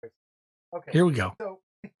didn't know. Okay. Here we go. So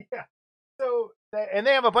yeah. So and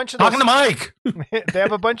they have a bunch of Talking to Mike. they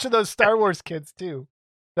have a bunch of those Star Wars kits too.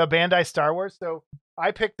 The Bandai Star Wars. So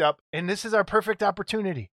I picked up, and this is our perfect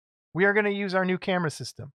opportunity. We are going to use our new camera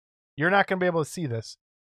system. You're not going to be able to see this,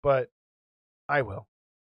 but I will.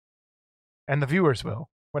 And the viewers will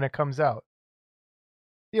when it comes out.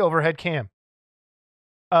 The overhead cam.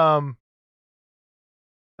 So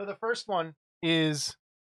the first one is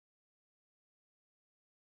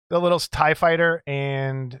the little TIE Fighter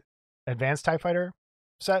and Advanced TIE Fighter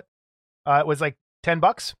set. It was like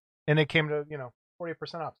 $10, and it came to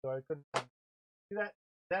 40% off. So I couldn't do that.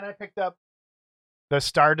 Then I picked up the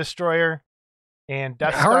Star Destroyer and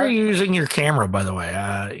Death Star. How are you using your camera, by the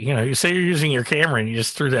way? You say you're using your camera, and you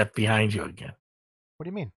just threw that behind you again. What do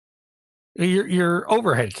you mean? Your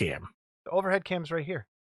overhead cam. The overhead cam's right here.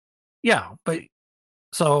 Yeah, but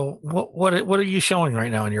so what are you showing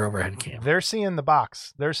right now in your overhead cam? They're seeing the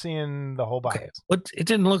box. They're seeing the whole box. Okay. It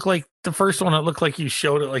didn't look like the first one. It looked like you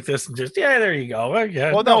showed it like this and just there you go.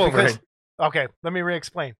 Yeah. Well, no, overhead. Okay, let me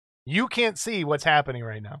re-explain. You can't see what's happening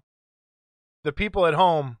right now. The people at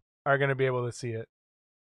home are going to be able to see it.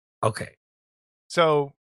 Okay.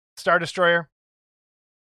 So, Star Destroyer.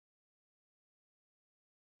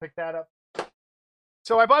 Pick that up.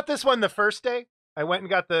 So I bought this one the first day. I went and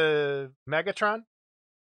got the Megatron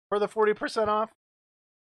for the 40% off.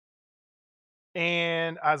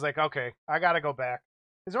 And I was like, okay, I got to go back.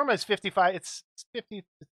 Because normally it's 55, it's 50,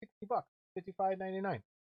 it's $60, $55.99.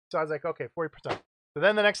 So I was like, okay, 40%. So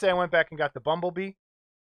then the next day I went back and got the Bumblebee.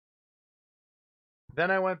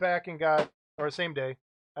 Then I went back and got, or same day,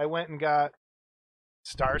 I went and got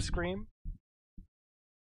Starscream.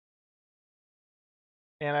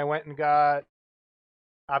 And I went and got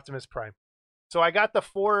Optimus Prime. So I got the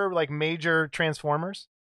 4 like major Transformers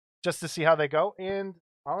just to see how they go. And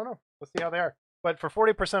I don't know. Let's see how they are. But for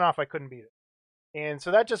 40% off, I couldn't beat it. And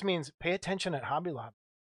so that just means pay attention at Hobby Lobby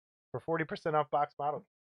for 40% off box model.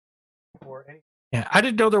 Or any. Yeah, I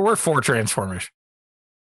didn't know there were 4 Transformers.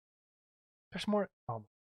 There's more.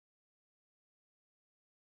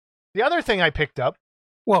 The other thing I picked up.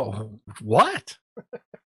 Whoa, what?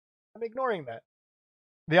 I'm ignoring that.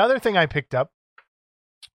 The other thing I picked up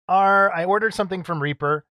I ordered something from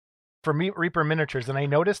Reaper, Reaper Miniatures, and I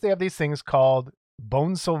noticed they have these things called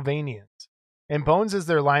Bonesylvanians. And Bones is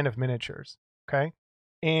their line of miniatures, okay?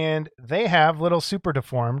 And they have little super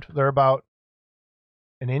deformed, they're about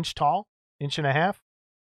an inch tall, inch and a half,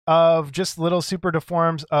 of just little super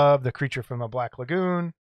deforms of the creature from the Black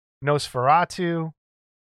Lagoon, Nosferatu.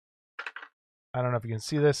 I don't know if you can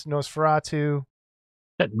see this, Nosferatu.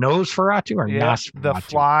 That Nosferatu or Nosferatu? The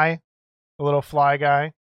fly, the little fly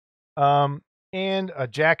guy. And a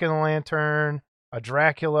Jack-o'-lantern, a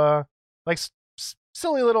Dracula, like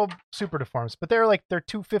silly little super deforms, but they're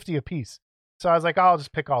 $250 a piece. So I was like, I'll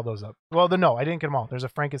just pick all those up. Well, no, I didn't get them all. There's a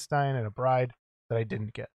Frankenstein and a Bride that I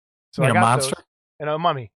didn't get. So I got a monster and a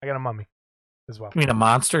mummy. I got a mummy as well. You mean a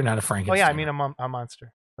monster, not a Frankenstein? Oh yeah, I mean a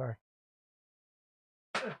monster. Sorry.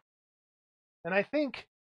 And I think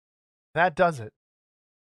that does it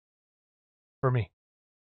for me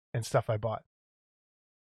and stuff I bought.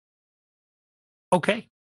 Okay.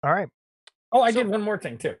 All right. Oh, I did one more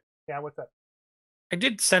thing too. Yeah, what's up? I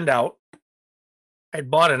did send out. I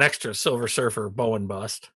bought an extra Silver Surfer Bowen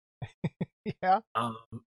bust. Yeah.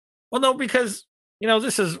 Well, no, because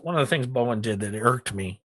this is one of the things Bowen did that irked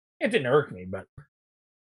me. It didn't irk me, but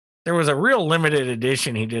there was a real limited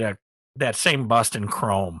edition. He did that same bust in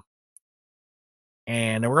chrome,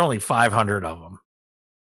 and there were only 500 of them,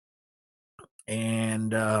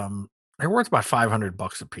 and they're worth about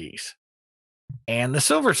 $500 a piece. And the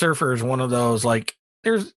Silver Surfer is one of those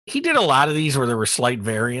he did a lot of these where there were slight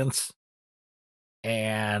variants.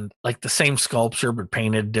 And like the same sculpture but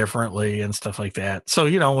painted differently and stuff like that. So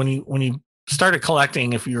when you started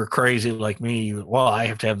collecting, if you were crazy like me, I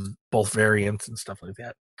have to have both variants and stuff like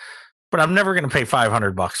that. But I'm never going to pay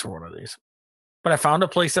 $500 for one of these. But I found a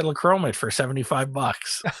place that'll chrome it for $75.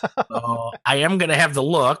 So I am going to have the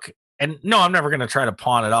look, and no, I'm never going to try to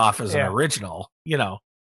pawn it off as an original,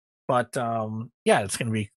 But it's going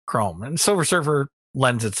to be chrome, and Silver Surfer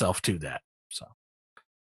lends itself to that. So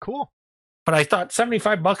cool. But I thought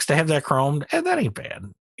 $75 to have that chromed, and that ain't bad.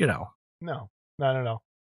 No.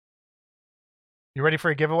 You ready for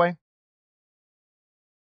a giveaway?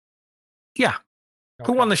 Yeah. Okay.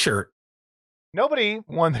 Who won the shirt? Nobody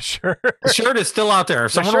won the shirt. The shirt is still out there.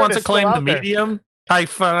 If someone wants to claim the medium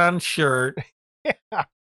Typhon shirt.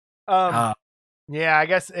 Yeah. Yeah, I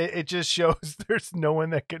guess it just shows there's no one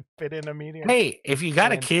that could fit in a medium. Hey, if you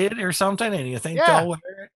got a kid or something and you think they'll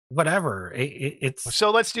wear it, whatever. It's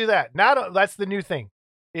so let's do that. That's the new thing.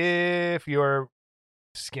 If you're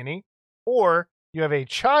skinny or you have a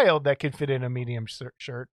child that could fit in a medium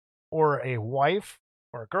shirt or a wife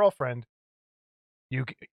or a girlfriend, you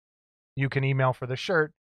can email for the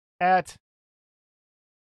shirt at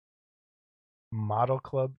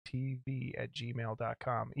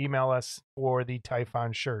modelclubtv@gmail.com. Email us for the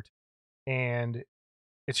Typhon shirt and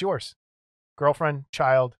it's yours. Girlfriend,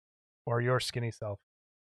 child, or your skinny self.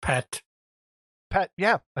 Pet,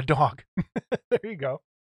 yeah, a dog. There you go.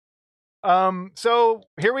 So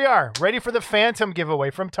here we are, ready for the Phantom giveaway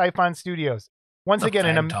from Typhon Studios. Once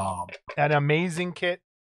again, an amazing kit.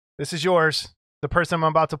 This is yours. The person I'm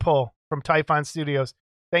about to pull from Typhon Studios.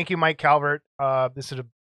 Thank you, Mike Calvert. I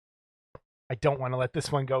don't want to let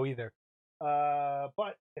this one go either.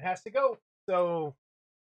 But it has to go. So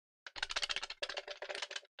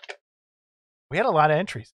we had a lot of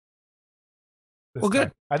entries. Well, good.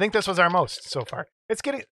 Time. I think this was our most so far. It's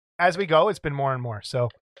getting, as we go, it's been more and more. So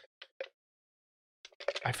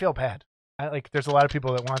I feel bad. There's a lot of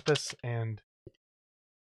people that want this, and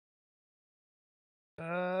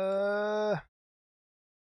the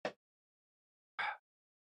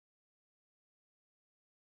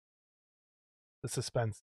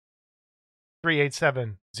suspense.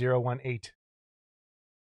 387018.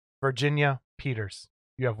 Virginia Peters.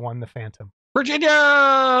 You have won the Phantom. Virginia!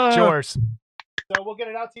 It's yours. So we'll get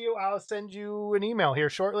it out to you. I'll send you an email here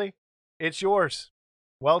shortly. It's yours.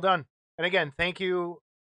 Well done. And again, thank you,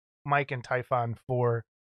 Mike and Typhon, for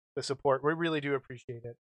the support. We really do appreciate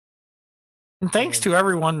it. And thanks to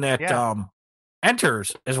everyone that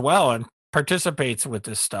enters as well and participates with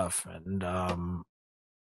this stuff. And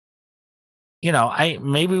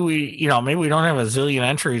maybe we don't have a zillion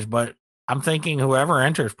entries, but I'm thinking whoever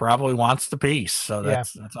enters probably wants the piece. So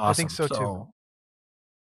that's awesome. I think so too. So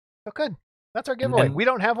good. That's our giveaway. We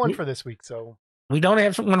don't have one for this week, so we don't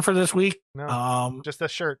have one for this week. No, just a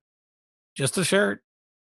shirt. Just a shirt.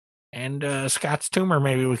 And Scott's tumor,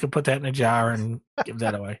 maybe we could put that in a jar and give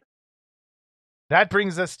that away. That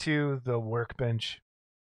brings us to the workbench.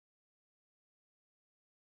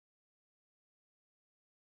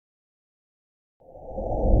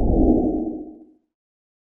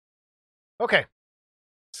 Okay,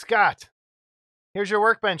 Scott, here's your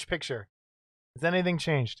workbench picture. Has anything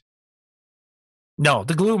changed? No,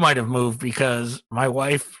 the glue might have moved because my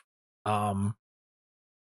wife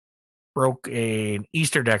broke an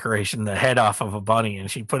Easter decoration, the head off of a bunny,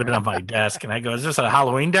 and she put it on my desk. And I go, "Is this a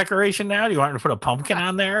Halloween decoration now? Do you want me to put a pumpkin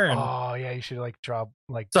on there?" And oh yeah, you should draw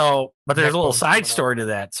so. But there's a little side story to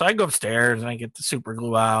that. So I go upstairs and I get the super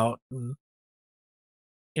glue out, and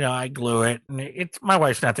I glue it. And it's my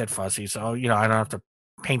wife's not that fussy, so I don't have to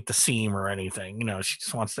paint the seam or anything. She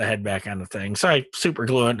just wants the head back on the thing. So I super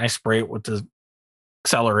glue it and I spray it with the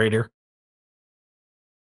accelerator.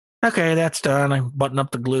 Okay, that's done. I button up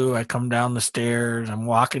the glue. I come down the stairs. I'm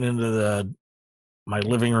walking into my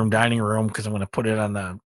living room, dining room, because I'm going to put it on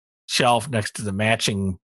the shelf next to the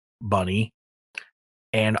matching bunny.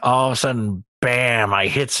 And all of a sudden, bam, I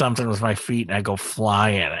hit something with my feet and I go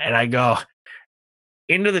flying. And I go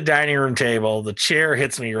into the dining room table. The chair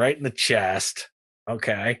hits me right in the chest.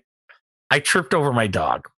 Okay. I tripped over my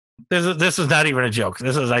dog. This is not even a joke.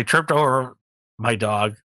 I tripped over my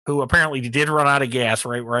dog, who apparently did run out of gas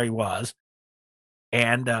right where he was.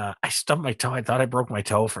 And I stubbed my toe. I thought I broke my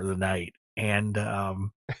toe for the night. And and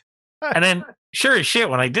then, sure as shit,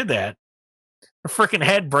 when I did that, the freaking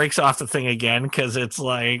head breaks off the thing again, because it's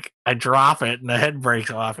like I drop it and the head breaks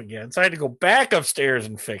off again. So I had to go back upstairs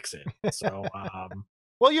and fix it. So,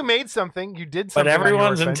 well, you made something. You did something. But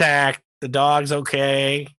everyone's intact. The dog's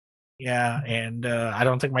okay. Yeah. And I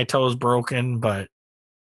don't think my toe's broken, but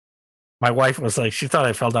my wife was like, she thought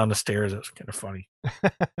I fell down the stairs. It was kind of funny.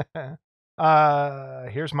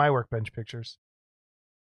 Here's my workbench pictures.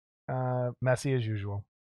 Messy as usual.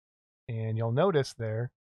 And you'll notice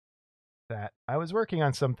there that I was working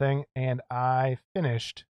on something and I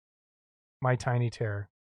finished my Tiny Terror.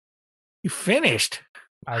 You finished?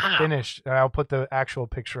 I finished. I'll put the actual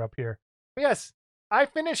picture up here. But yes, I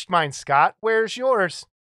finished mine, Scott. Where's yours?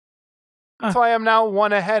 So I am now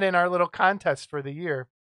one ahead in our little contest for the year.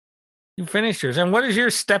 You finished yours. And what is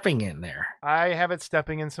yours stepping in there? I have it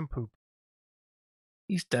stepping in some poop.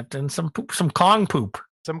 He stepped in some poop, some Kong poop.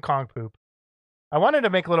 Some Kong poop. I wanted to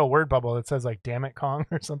make a little word bubble that says like "damn it, Kong"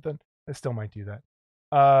 or something. I still might do that.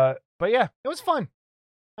 But yeah, it was fun.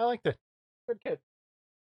 I liked it. Good kid.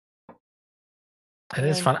 It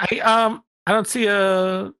is fun. I don't see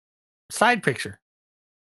a side picture.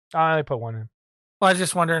 I put one in. Well, I was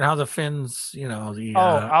just wondering how the fins, the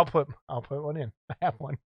I'll put one in. I have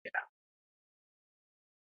one. Yeah.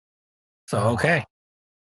 So okay.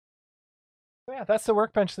 Yeah, that's the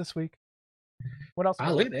workbench this week. What else?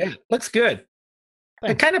 Oh, look at that. Looks good.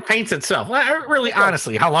 Thanks. It kind of paints itself. Really,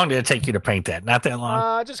 honestly, how long did it take you to paint that? Not that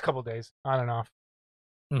long. Just a couple days, on and off.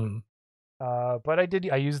 Mm-hmm. But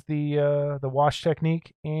I used the wash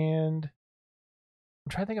technique, and I'm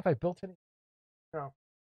trying to think if I built any. No,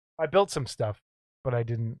 I built some stuff, but I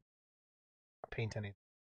didn't paint anything.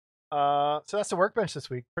 So that's the workbench this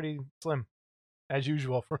week. Pretty slim, as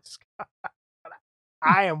usual for Scott.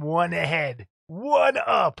 I am one ahead, one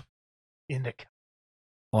up in the.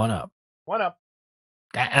 One up.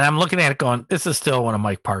 And I'm looking at it going, this is still one of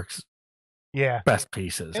Mike Park's best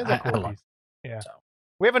pieces. It's a cool piece. Yeah. So.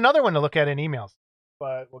 We have another one to look at in emails,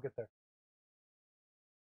 but we'll get there.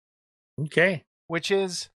 Okay. Which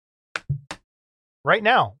is right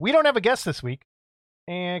now. We don't have a guest this week,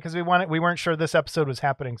 and because we weren't sure this episode was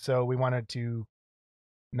happening, so we wanted to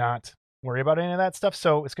not worry about any of that stuff.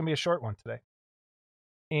 So it's gonna be a short one today.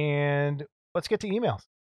 And let's get to emails.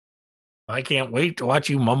 I can't wait to watch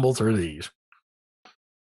you mumble through these.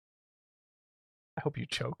 I hope you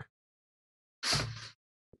choke.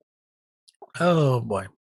 Oh boy.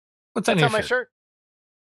 What's on my shirt?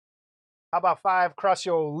 How about 5 cross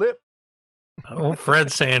your lip? Oh,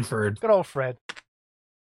 Fred Sanford. Good old Fred.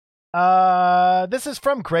 This is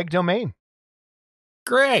from Greg Domain.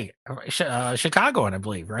 Greg. Chicagoan, I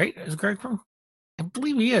believe, right? Is Greg from? I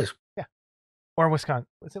believe he is. Yeah. Or Wisconsin.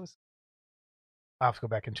 I'll have to go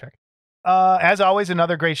back and check. As always,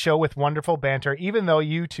 another great show with wonderful banter, even though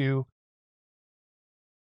you two.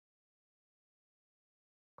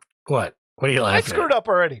 What? What are you laughing I screwed up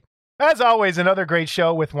already. As always, another great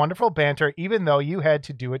show with wonderful banter, even though you had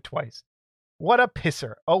to do it twice. What a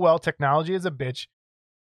pisser. Oh well, technology is a bitch.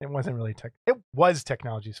 It wasn't really it was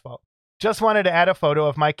technology's fault. Just wanted to add a photo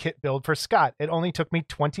of my kit build for Scott. It only took me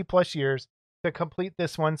 20 plus years to complete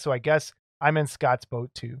this one, so I guess I'm in Scott's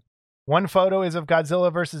boat too. One photo is of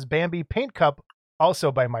Godzilla vs. Bambi paint cup,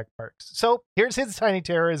 also by Mike Parks. So here's his Tiny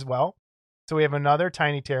Terror as well. So we have another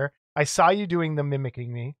Tiny Terror. I saw you doing the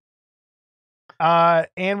mimicking me.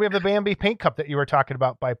 And we have the Bambi paint cup that you were talking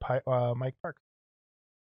about by Mike Parks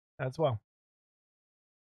as well.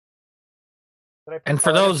 And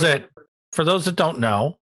for those that don't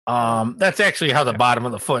know, that's actually how the bottom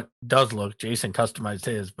of the foot does look. Jason customized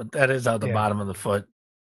his, but that is how the bottom of the foot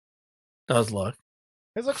does look.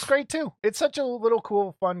 It looks great too. It's such a little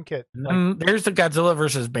cool, fun kit. There's the Godzilla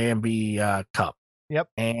versus Bambi cup. Yep.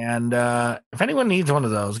 And if anyone needs one of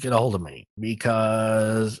those, get a hold of me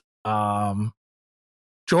because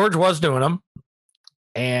George was doing them,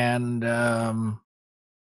 and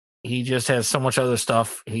he just has so much other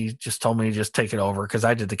stuff. He just told me to just take it over because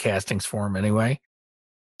I did the castings for him anyway.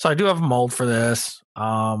 So I do have a mold for this.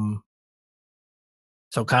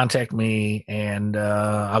 So contact me and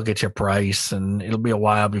I'll get you a price, and it'll be a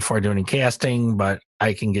while before I do any casting, but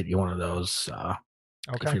I can get you one of those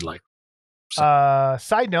if you'd like. So.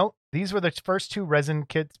 Side note, these were the first 2 resin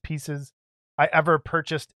kits pieces I ever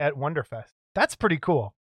purchased at Wonderfest. That's pretty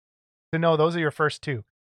cool to know those are your first 2.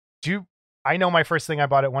 I know my first thing I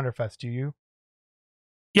bought at Wonderfest. Do you?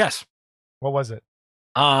 Yes. What was it?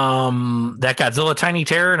 That Godzilla Tiny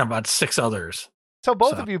Terror and about 6 others. So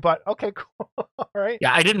both of you bought. Okay, cool. All right.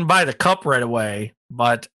 Yeah, I didn't buy the cup right away,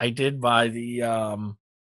 but I did buy the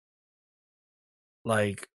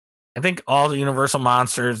I think all the Universal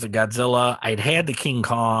monsters, the Godzilla. I'd had the King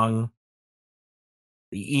Kong,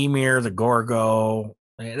 the Emir, the Gorgo.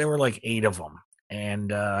 There were like 8 of them.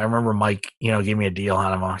 And I remember Mike, gave me a deal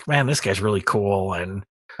on them. I'm like, man, this guy's really cool. And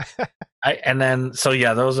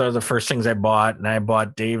those are the first things I bought. And I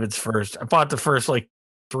bought David's first. I bought the first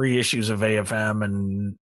 3 issues of AFM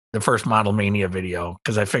and the first Model Mania video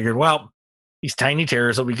because I figured, well, these Tiny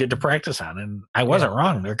Terrors will be good to practice on. And I wasn't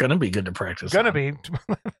wrong. They're going to be good to practice on. Going to be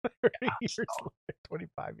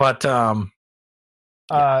 25 years. But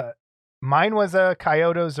mine was a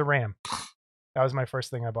Kyoto Zaram. That was my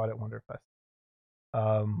first thing I bought at Wonderfest.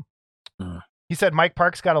 He said Mike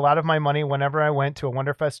Parks got a lot of my money whenever I went to a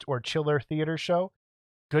Wonderfest or Chiller Theater show.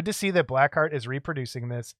 Good to see that Blackheart is reproducing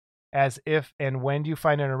this. As if and when do you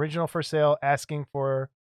find an original for sale? Asking for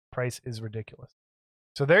price is ridiculous.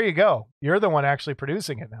 So there you go. You're the one actually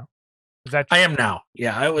producing it now. Is that true? I am now.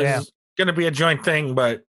 Yeah, I was. going to be a joint thing,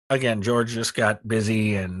 but again, George just got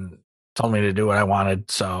busy and told me to do what I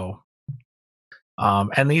wanted. So,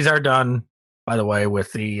 and these are done, by the way,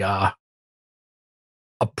 with the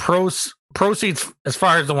proceeds as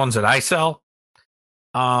far as the ones that I sell.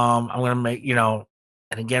 I'm going to make, and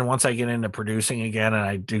again, once I get into producing again, and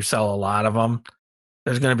I do sell a lot of them,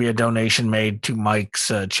 there's going to be a donation made to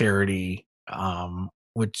Mike's charity,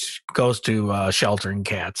 which goes to sheltering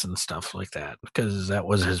cats and stuff like that, because that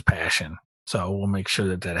was his passion. So we'll make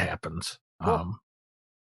sure that happens. Cool.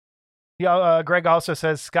 Greg also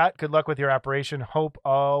says, Scott, good luck with your operation. Hope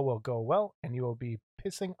all will go well, and you will be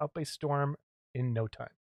pissing up a storm in no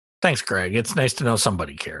time. Thanks, Greg. It's nice to know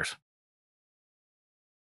somebody cares.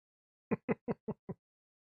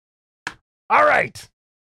 All right.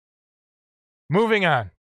 Moving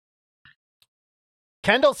on.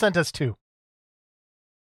 Kendall sent us 2.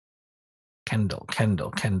 Kendall.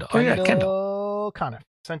 Oh, yeah, Kendall Conniff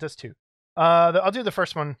sent us 2. I'll do the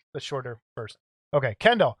first one, the shorter first. Okay,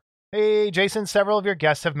 Kendall. Hey, Jason, several of your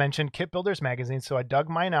guests have mentioned Kit Builders magazine, so I dug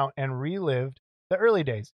mine out and relived the early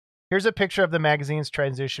days. Here's a picture of the magazine's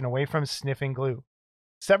transition away from sniffing glue.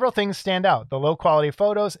 Several things stand out: the low-quality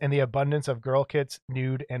photos and the abundance of girl kits,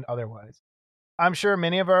 nude and otherwise. I'm sure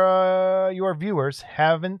many of your viewers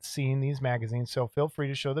haven't seen these magazines, so feel free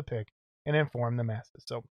to show the pic and inform the masses.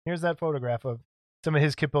 So here's that photograph of some of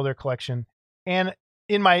his Kit Builder collection. And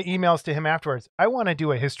in my emails to him afterwards, I want to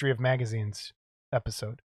do a history of magazines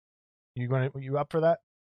episode. You up for that?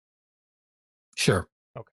 Sure.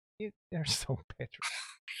 Okay. They're so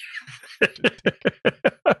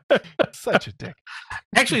such a dick.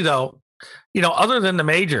 Actually, though, other than the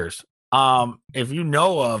majors, if you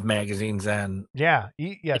know of magazines, then yes,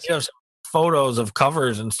 some photos of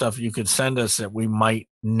covers and stuff you could send us that we might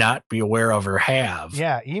not be aware of or have.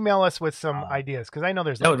 Yeah, email us with some ideas, because I know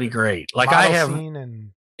there's that would be great. Like I have,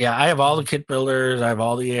 I have all the Kit Builders, I have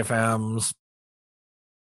all the AFMs.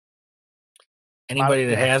 Anybody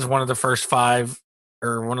that has one of the first 5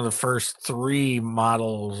 or one of the first 3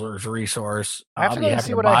 models or resource, I'll be happy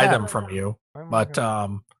to buy them from you. But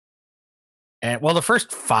the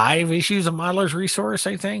first 5 issues of Modeler's Resource,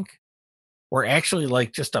 I think, were actually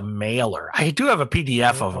like just a mailer. I do have a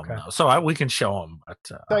PDF of them though, so we can show them. But,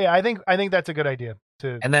 so yeah, I think that's a good idea.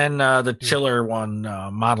 And then the chiller one,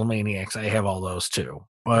 Model Maniacs, I have all those too.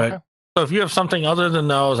 But so if you have something other than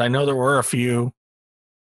those, I know there were a few.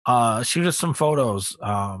 Shoot us some photos.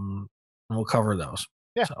 And we'll cover those.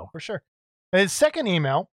 Yeah, for sure. His second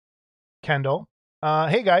email, Kendall.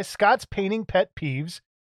 Hey guys, Scott's painting pet peeves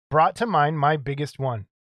brought to mind my biggest one: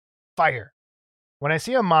 fire. When I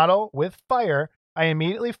see a model with fire, I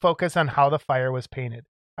immediately focus on how the fire was painted.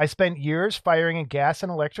 I spent years firing in gas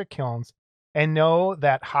and electric kilns and know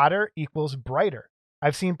that hotter equals brighter.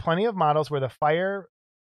 I've seen plenty of models where the fire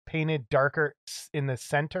painted darker in the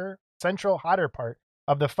central hotter part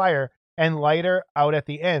of the fire and lighter out at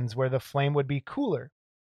the ends where the flame would be cooler.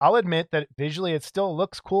 I'll admit that visually it still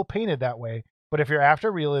looks cool painted that way, but if you're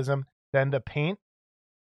after realism, then paint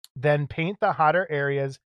the hotter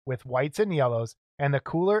areas with whites and yellows and the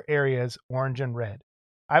cooler areas orange and red.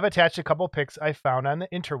 I've attached a couple pics I found on the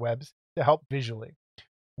interwebs to help visually.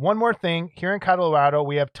 One more thing, here in Colorado,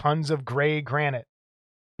 we have tons of gray granite.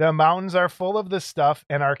 The mountains are full of this stuff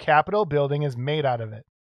and our Capitol building is made out of it.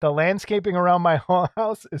 The landscaping around my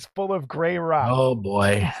house is full of gray rocks. Oh,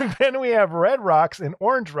 boy. Then we have red rocks and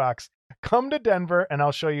orange rocks. Come to Denver, and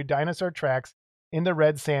I'll show you dinosaur tracks in the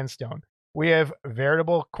red sandstone. We have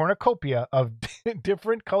veritable cornucopia of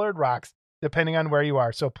different colored rocks, depending on where you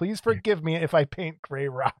are. So please forgive me if I paint gray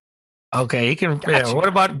rock. Okay, you can. Yeah, what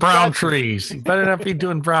about brown trees? You better not be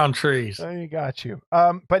doing brown trees. I got you.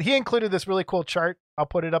 But he included this really cool chart. I'll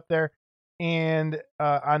put it up there. And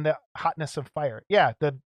on the hotness of fire. Yeah,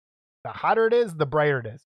 the hotter it is, the brighter it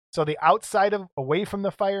is. So the outside away from the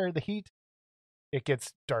fire, the heat, it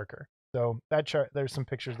gets darker. So that chart, there's some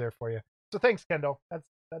pictures there for you. So thanks, Kendall. That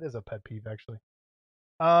is a pet peeve, actually.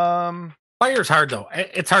 Fire's hard though.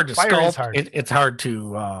 It's hard to sculpt. Hard. It's hard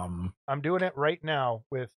to. I'm doing it right now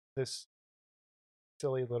with this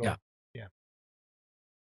silly little.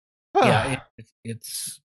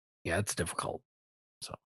 It's difficult.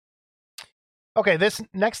 So. Okay, this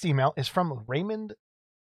next email is from Raymond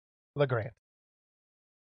LeGrand.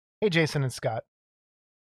 Hey, Jason and Scott.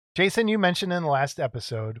 Jason, you mentioned in the last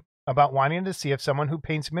episode about wanting to see if someone who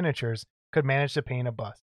paints miniatures could manage to paint a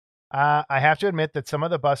bust. I have to admit that some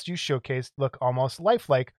of the busts you showcased look almost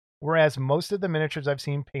lifelike, whereas most of the miniatures I've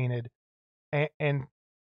seen painted and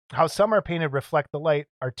how some are painted reflect the light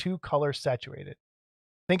are too color saturated.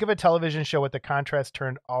 Think of a television show with the contrast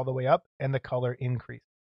turned all the way up and the color increased.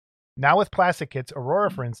 Now with plastic kits, Aurora,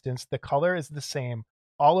 for instance, the color is the same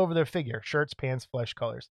all over their figure, shirts, pants, flesh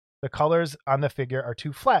colors. The colors on the figure are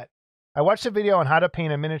too flat. I watched a video on how to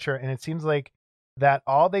paint a miniature, and it seems like that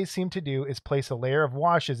all they seem to do is place a layer of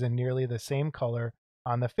washes in nearly the same color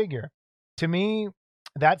on the figure. To me,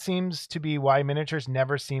 that seems to be why miniatures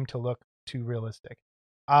never seem to look too realistic.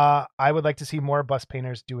 I would like to see more bust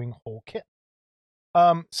painters doing whole kit.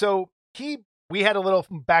 So we had a little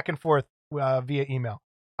back and forth via email.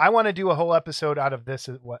 I want to do a whole episode out of this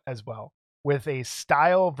as well, with a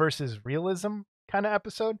style versus realism kind of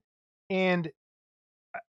episode. And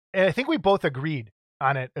I think we both agreed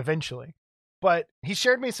on it eventually. But he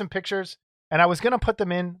shared me some pictures, and I was going to put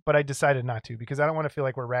them in, but I decided not to because I don't want to feel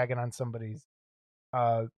like we're ragging on somebody's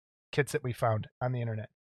kits that we found on the internet.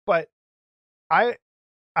 But I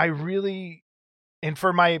really, and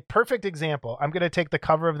for my perfect example, I'm going to take the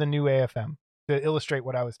cover of the new AFM to illustrate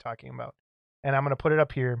what I was talking about. And I'm going to put it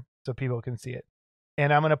up here so people can see it.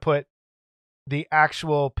 And I'm going to put the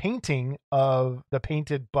actual painting of the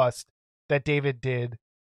painted bust that David did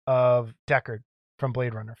of Deckard from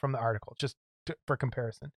Blade Runner, from the article, just for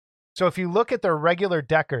comparison. So if you look at the regular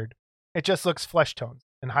Deckard, it just looks flesh tones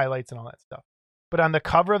and highlights and all that stuff. But on the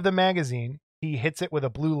cover of the magazine, he hits it with a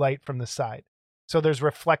blue light from the side. So there's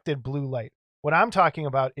reflected blue light. What I'm talking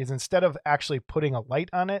about is instead of actually putting a light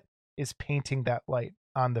on it, is painting that light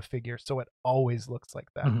on the figure so it always looks like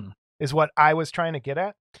that, is what I was trying to get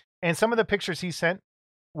at. And some of the pictures he sent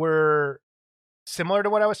were similar to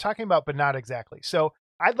what I was talking about, but not exactly. So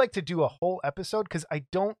I'd like to do a whole episode because I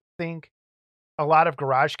don't think a lot of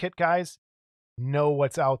garage kit guys know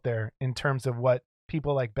what's out there in terms of what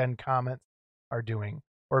people like Ben Comments are doing,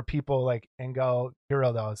 or people like Engel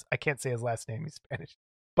Giraldes. I can't say his last name, he's Spanish.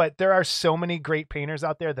 But there are so many great painters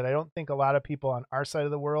out there that I don't think a lot of people on our side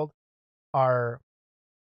of the world are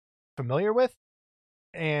familiar with.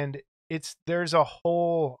 And there's a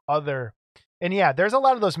whole other, and yeah, there's a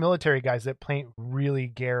lot of those military guys that paint really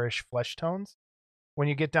garish flesh tones. When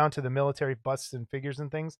you get down to the military busts and figures and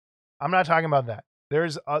things, I'm not talking about that.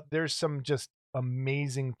 There's some just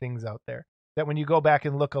amazing things out there that when you go back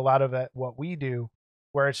and look a lot of at what we do,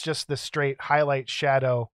 where it's just the straight highlight,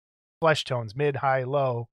 shadow, flesh tones, mid, high,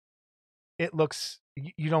 low, it looks,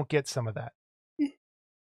 you don't get some of that.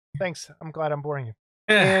 Thanks. I'm glad I'm boring you.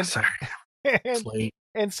 Sorry.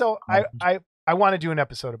 And so I want to do an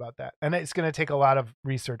episode about that. And it's going to take a lot of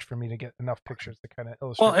research for me to get enough pictures to kind of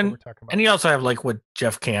illustrate what we're talking about. And you also have like what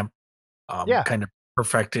Jeff Camp kind of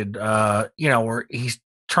perfected, where he's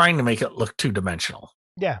trying to make it look two-dimensional.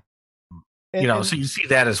 Yeah. So you see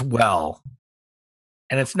that as well.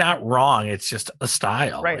 And it's not wrong. It's just a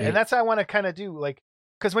style. Right. And that's what I want to kind of do. Like,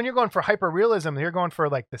 because when you're going for hyper realism, you're going for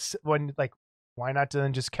like this one, like, why not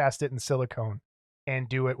then just cast it in silicone and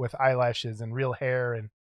do it with eyelashes and real hair?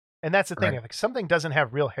 And that's the thing. If like something doesn't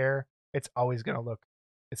have real hair, it's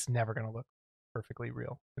never going to look perfectly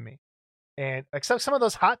real to me. And except some of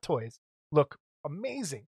those hot toys look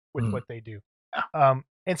amazing with what they do. And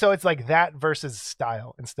so it's like that versus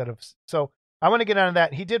style so I want to get onto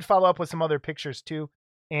that. He did follow up with some other pictures too.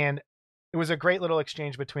 And it was a great little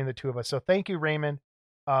exchange between the two of us. So thank you, Raymond.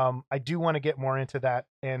 I do want to get more into that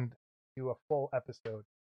and do a full episode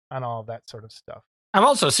on all of that sort of stuff. I've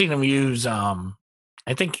also seen him use, I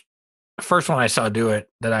think the first one I saw do it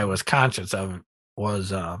that I was conscious of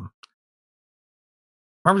was, remember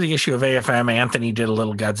the issue of AFM? Anthony did a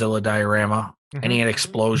little Godzilla diorama and he had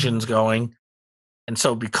explosions going. And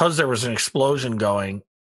so because there was an explosion going,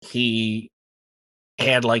 he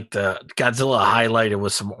had like the Godzilla highlighted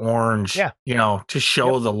with some orange, to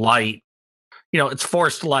show the light. It's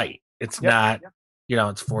forced light. It's not,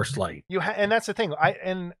 it's forced light. And that's the thing.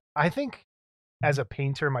 I think as a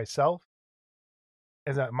painter myself,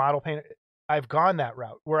 as a model painter, I've gone that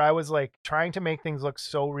route where I was like trying to make things look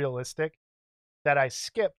so realistic that I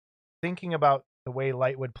skipped thinking about the way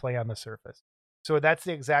light would play on the surface. So that's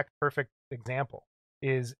the exact perfect example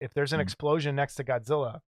is if there's an explosion next to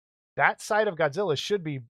Godzilla, that side of Godzilla should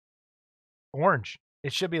be orange.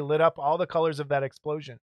 It should be lit up all the colors of that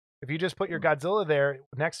explosion. If you just put your Godzilla there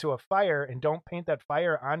next to a fire and don't paint that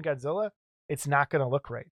fire on Godzilla, it's not going to look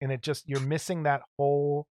right. And you're missing that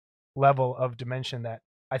whole level of dimension that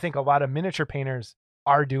I think a lot of miniature painters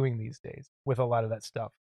are doing these days with a lot of that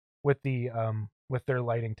stuff with the with their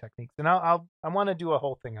lighting techniques. And I want to do a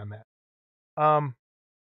whole thing on that.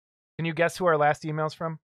 Can you guess who our last email's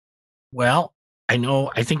from? Well,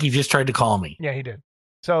 I think he just tried to call me. Yeah, he did.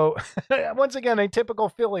 So once again, a typical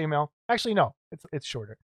Phil email. Actually, no, it's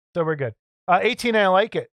shorter. So we're good. 18, I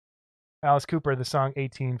Like It. Alice Cooper, the song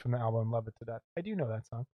 18 from the album Love It to Death. I do know that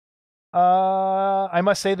song. I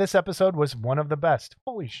must say this episode was one of the best.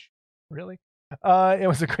 Holy Really? It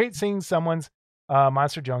was a great seeing someone's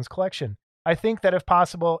Monster Jones collection. I think that if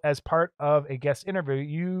possible, as part of a guest interview,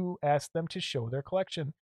 you ask them to show their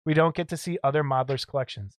collection. We don't get to see other modelers'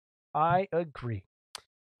 collections. I agree.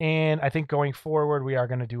 And I think going forward, we are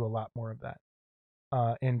going to do a lot more of that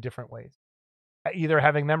in different ways. Either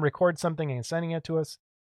having them record something and sending it to us,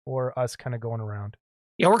 or us kind of going around.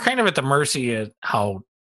 Yeah, we're kind of at the mercy of how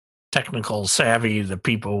technical savvy the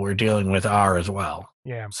people we're dealing with are as well.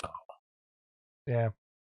 Yeah. So yeah.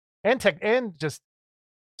 And just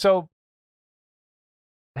so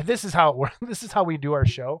this is how we do our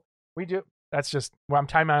show. I'm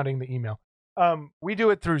time-outing the email. We do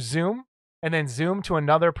it through Zoom and then Zoom to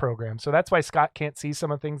another program. So that's why Scott can't see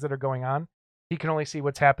some of the things that are going on. He can only see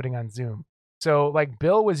what's happening on Zoom. So like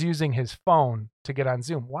Bill was using his phone to get on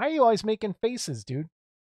Zoom. Why are you always making faces, dude?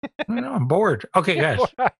 No, I'm bored. Okay, guys.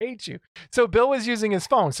 I hate you. So Bill was using his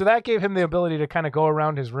phone. So that gave him the ability to kind of go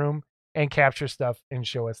around his room and capture stuff and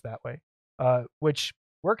show us that way, which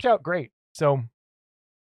worked out great. So,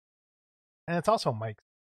 and it's also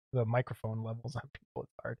the microphone levels on people.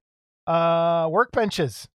 It's hard.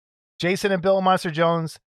 Workbenches. Jason and Bill Monster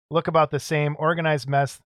Jones look about the same, organized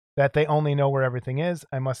mess that they only know where everything is.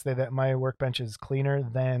 I must say that my workbench is cleaner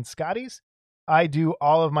than Scotty's. I do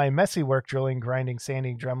all of my messy work, drilling, grinding,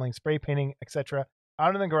 sanding, dremeling, spray painting, etc.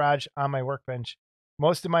 out in the garage on my workbench.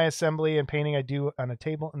 Most of my assembly and painting I do on a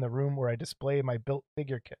table in the room where I display my built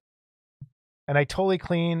figure kit. And I totally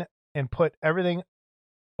clean and put everything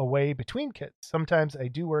away between kits. Sometimes I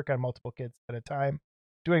do work on multiple kits at a time,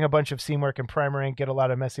 doing a bunch of seam work and primering, get a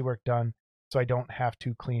lot of messy work done so I don't have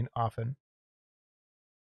to clean often.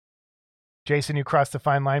 Jason, you crossed the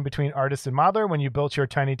fine line between artist and modeler when you built your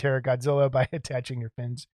Tiny Terror Godzilla by attaching your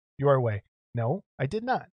fins your way. No, I did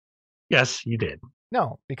not. Yes, you did.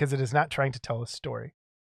 No, because it is not trying to tell a story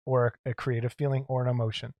or a creative feeling or an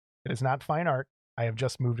emotion. It is not fine art. I have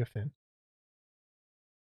just moved a fin.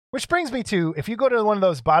 Which brings me to, if you go to one of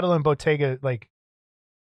those Bottle and Bottega, like,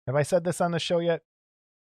 have I said this on the show yet?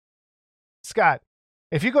 Scott,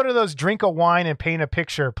 if you go to those drink a wine and paint a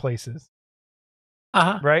picture places,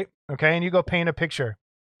 right? Okay, and you go paint a picture.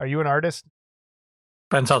 Are you an artist?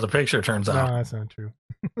 Depends how the picture turns out. No, that's not true.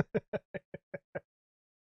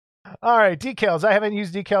 All right, decals. I haven't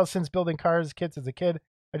used decals since building cars kits as a kid.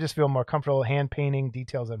 I just feel more comfortable hand painting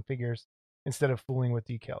details on figures instead of fooling with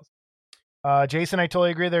decals. Jason, I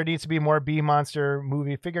totally agree. There needs to be more B Monster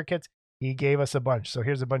movie figure kits. He gave us a bunch. So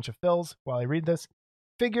here's a bunch of fills while I read this.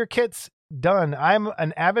 Figure kits done. I'm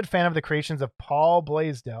an avid fan of the creations of Paul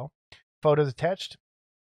Blaisdell. Photos attached.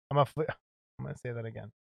 I'm going to say that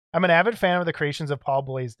again. I'm an avid fan of the creations of Paul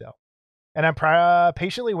Blaisdell, and I'm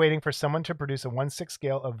patiently waiting for someone to produce a 1/6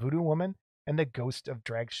 scale of Voodoo Woman and the Ghost of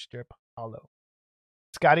Dragstrip Hollow.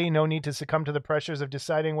 Scotty, no need to succumb to the pressures of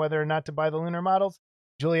deciding whether or not to buy the lunar models.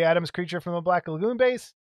 Julia Adams creature from the Black Lagoon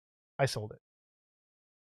base. I sold it.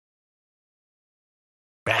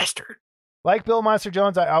 Bastard. Like Bill Monster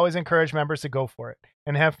Jones, I always encourage members to go for it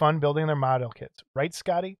and have fun building their model kits. Right,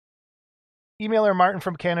 Scotty? Emailer Martin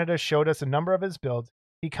from Canada showed us a number of his builds.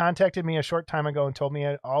 He contacted me a short time ago and told me he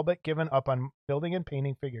had all but given up on building and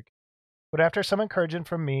painting figure kits. But after some encouragement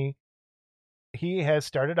from me, he has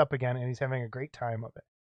started up again and he's having a great time of it.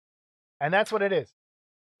 And that's what it is.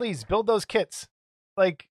 Please build those kits.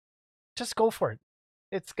 Like, just go for it.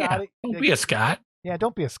 It's Scotty. Yeah, don't be a Scott. Yeah,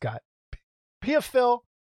 don't be a Scott. Be a Phil.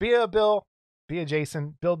 Be a Bill. Be a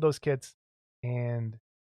Jason. Build those kits. And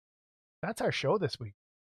that's our show this week.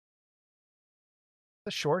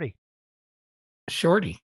 The shorty.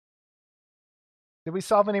 Did we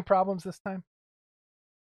solve any problems this time?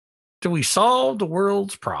 Did we solve the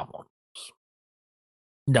world's problems?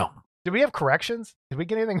 No. Did we have corrections? Did we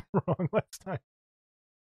get anything wrong last time?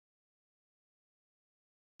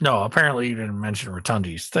 No, apparently you didn't mention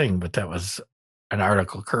Rotundi's thing, but that was an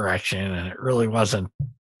article correction and it really wasn't.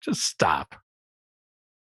 Just stop.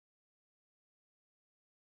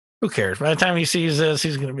 Who cares? By the time he sees this,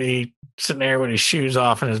 he's going to be sitting there with his shoes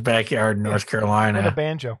off in his backyard in North Carolina. With a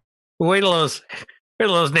banjo. Wait till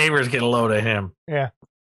those neighbors get a load of him. Yeah.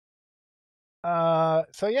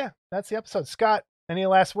 So yeah, that's the episode. Scott, any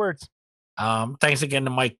last words? Thanks again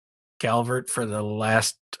to Mike Calvert for the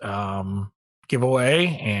last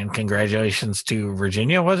giveaway, and congratulations to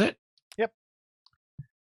Virginia, was it? Yep.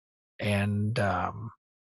 And I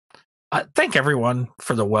thank everyone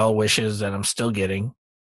for the well wishes that I'm still getting.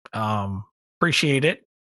 Appreciate it.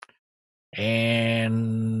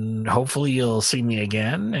 And hopefully you'll see me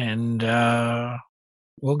again, and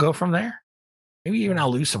we'll go from there. Maybe even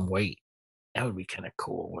I'll lose some weight. That would be kind of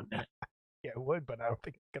cool, wouldn't it? Yeah, it would, but I don't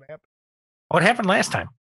think it's going to happen. What happened last time?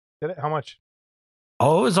 Did it? How much?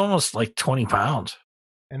 Oh, it was almost like 20 pounds.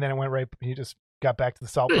 And then it went right. You just got back to the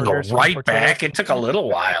salt Didn't go burgers. right back. It took a little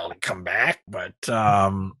while to come back, but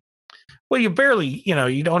well, you barely,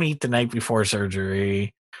 you don't eat the night before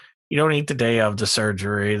surgery. You don't eat the day of the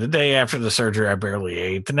surgery. The day after the surgery, I barely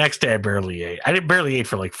ate. The next day, I barely ate. I barely ate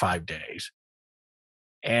for like 5 days.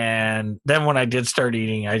 And then when I did start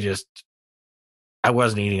eating, I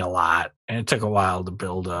wasn't eating a lot, and it took a while to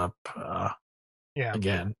build up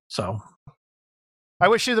again. So I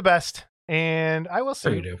wish you the best, and I will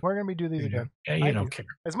see. you do. We're going to be doing these again. Yeah, you don't care.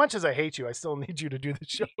 As much as I hate you, I still need you to do the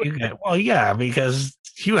show. Well, yeah, because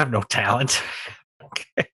you have no talent.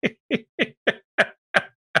 Okay.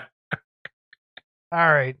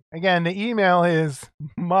 All right. Again, the email is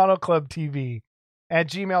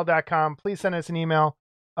modelclubtv@gmail.com. Please send us an email.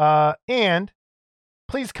 And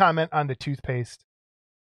please comment on the toothpaste.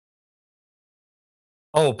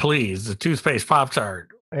 Oh, please. The toothpaste Pop-Tart.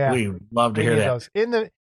 Yeah. We love to hear that. Those. In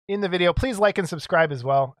the video, please like and subscribe as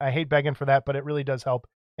well. I hate begging for that, but it really does help.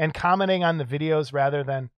 And commenting on the videos rather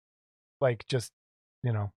than like just,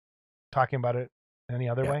 talking about it any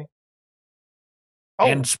other way. Oh,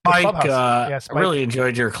 and Spike, Spike, I really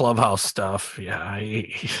enjoyed your Clubhouse stuff. Yeah.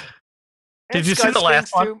 Did you Sky see the last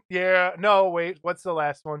Stinks one? too? Yeah. No, wait. What's the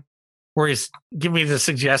last one? Where he's giving me the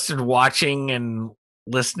suggested watching and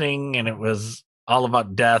listening, and it was all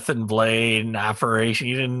about Death and Blade and Operation.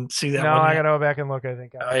 You didn't see that no, one? I got to go back and look, I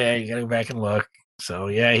think. Oh, yeah. You got to go back and look. So,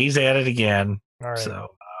 yeah, he's at it again. All right. So,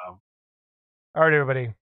 all right,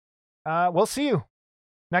 everybody. We'll see you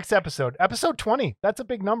next episode. Episode 20. That's a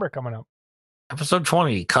big number coming up. Episode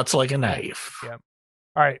 20, cuts like a knife. Yeah.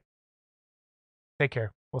 All right. Take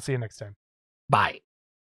care. We'll see you next time. Bye.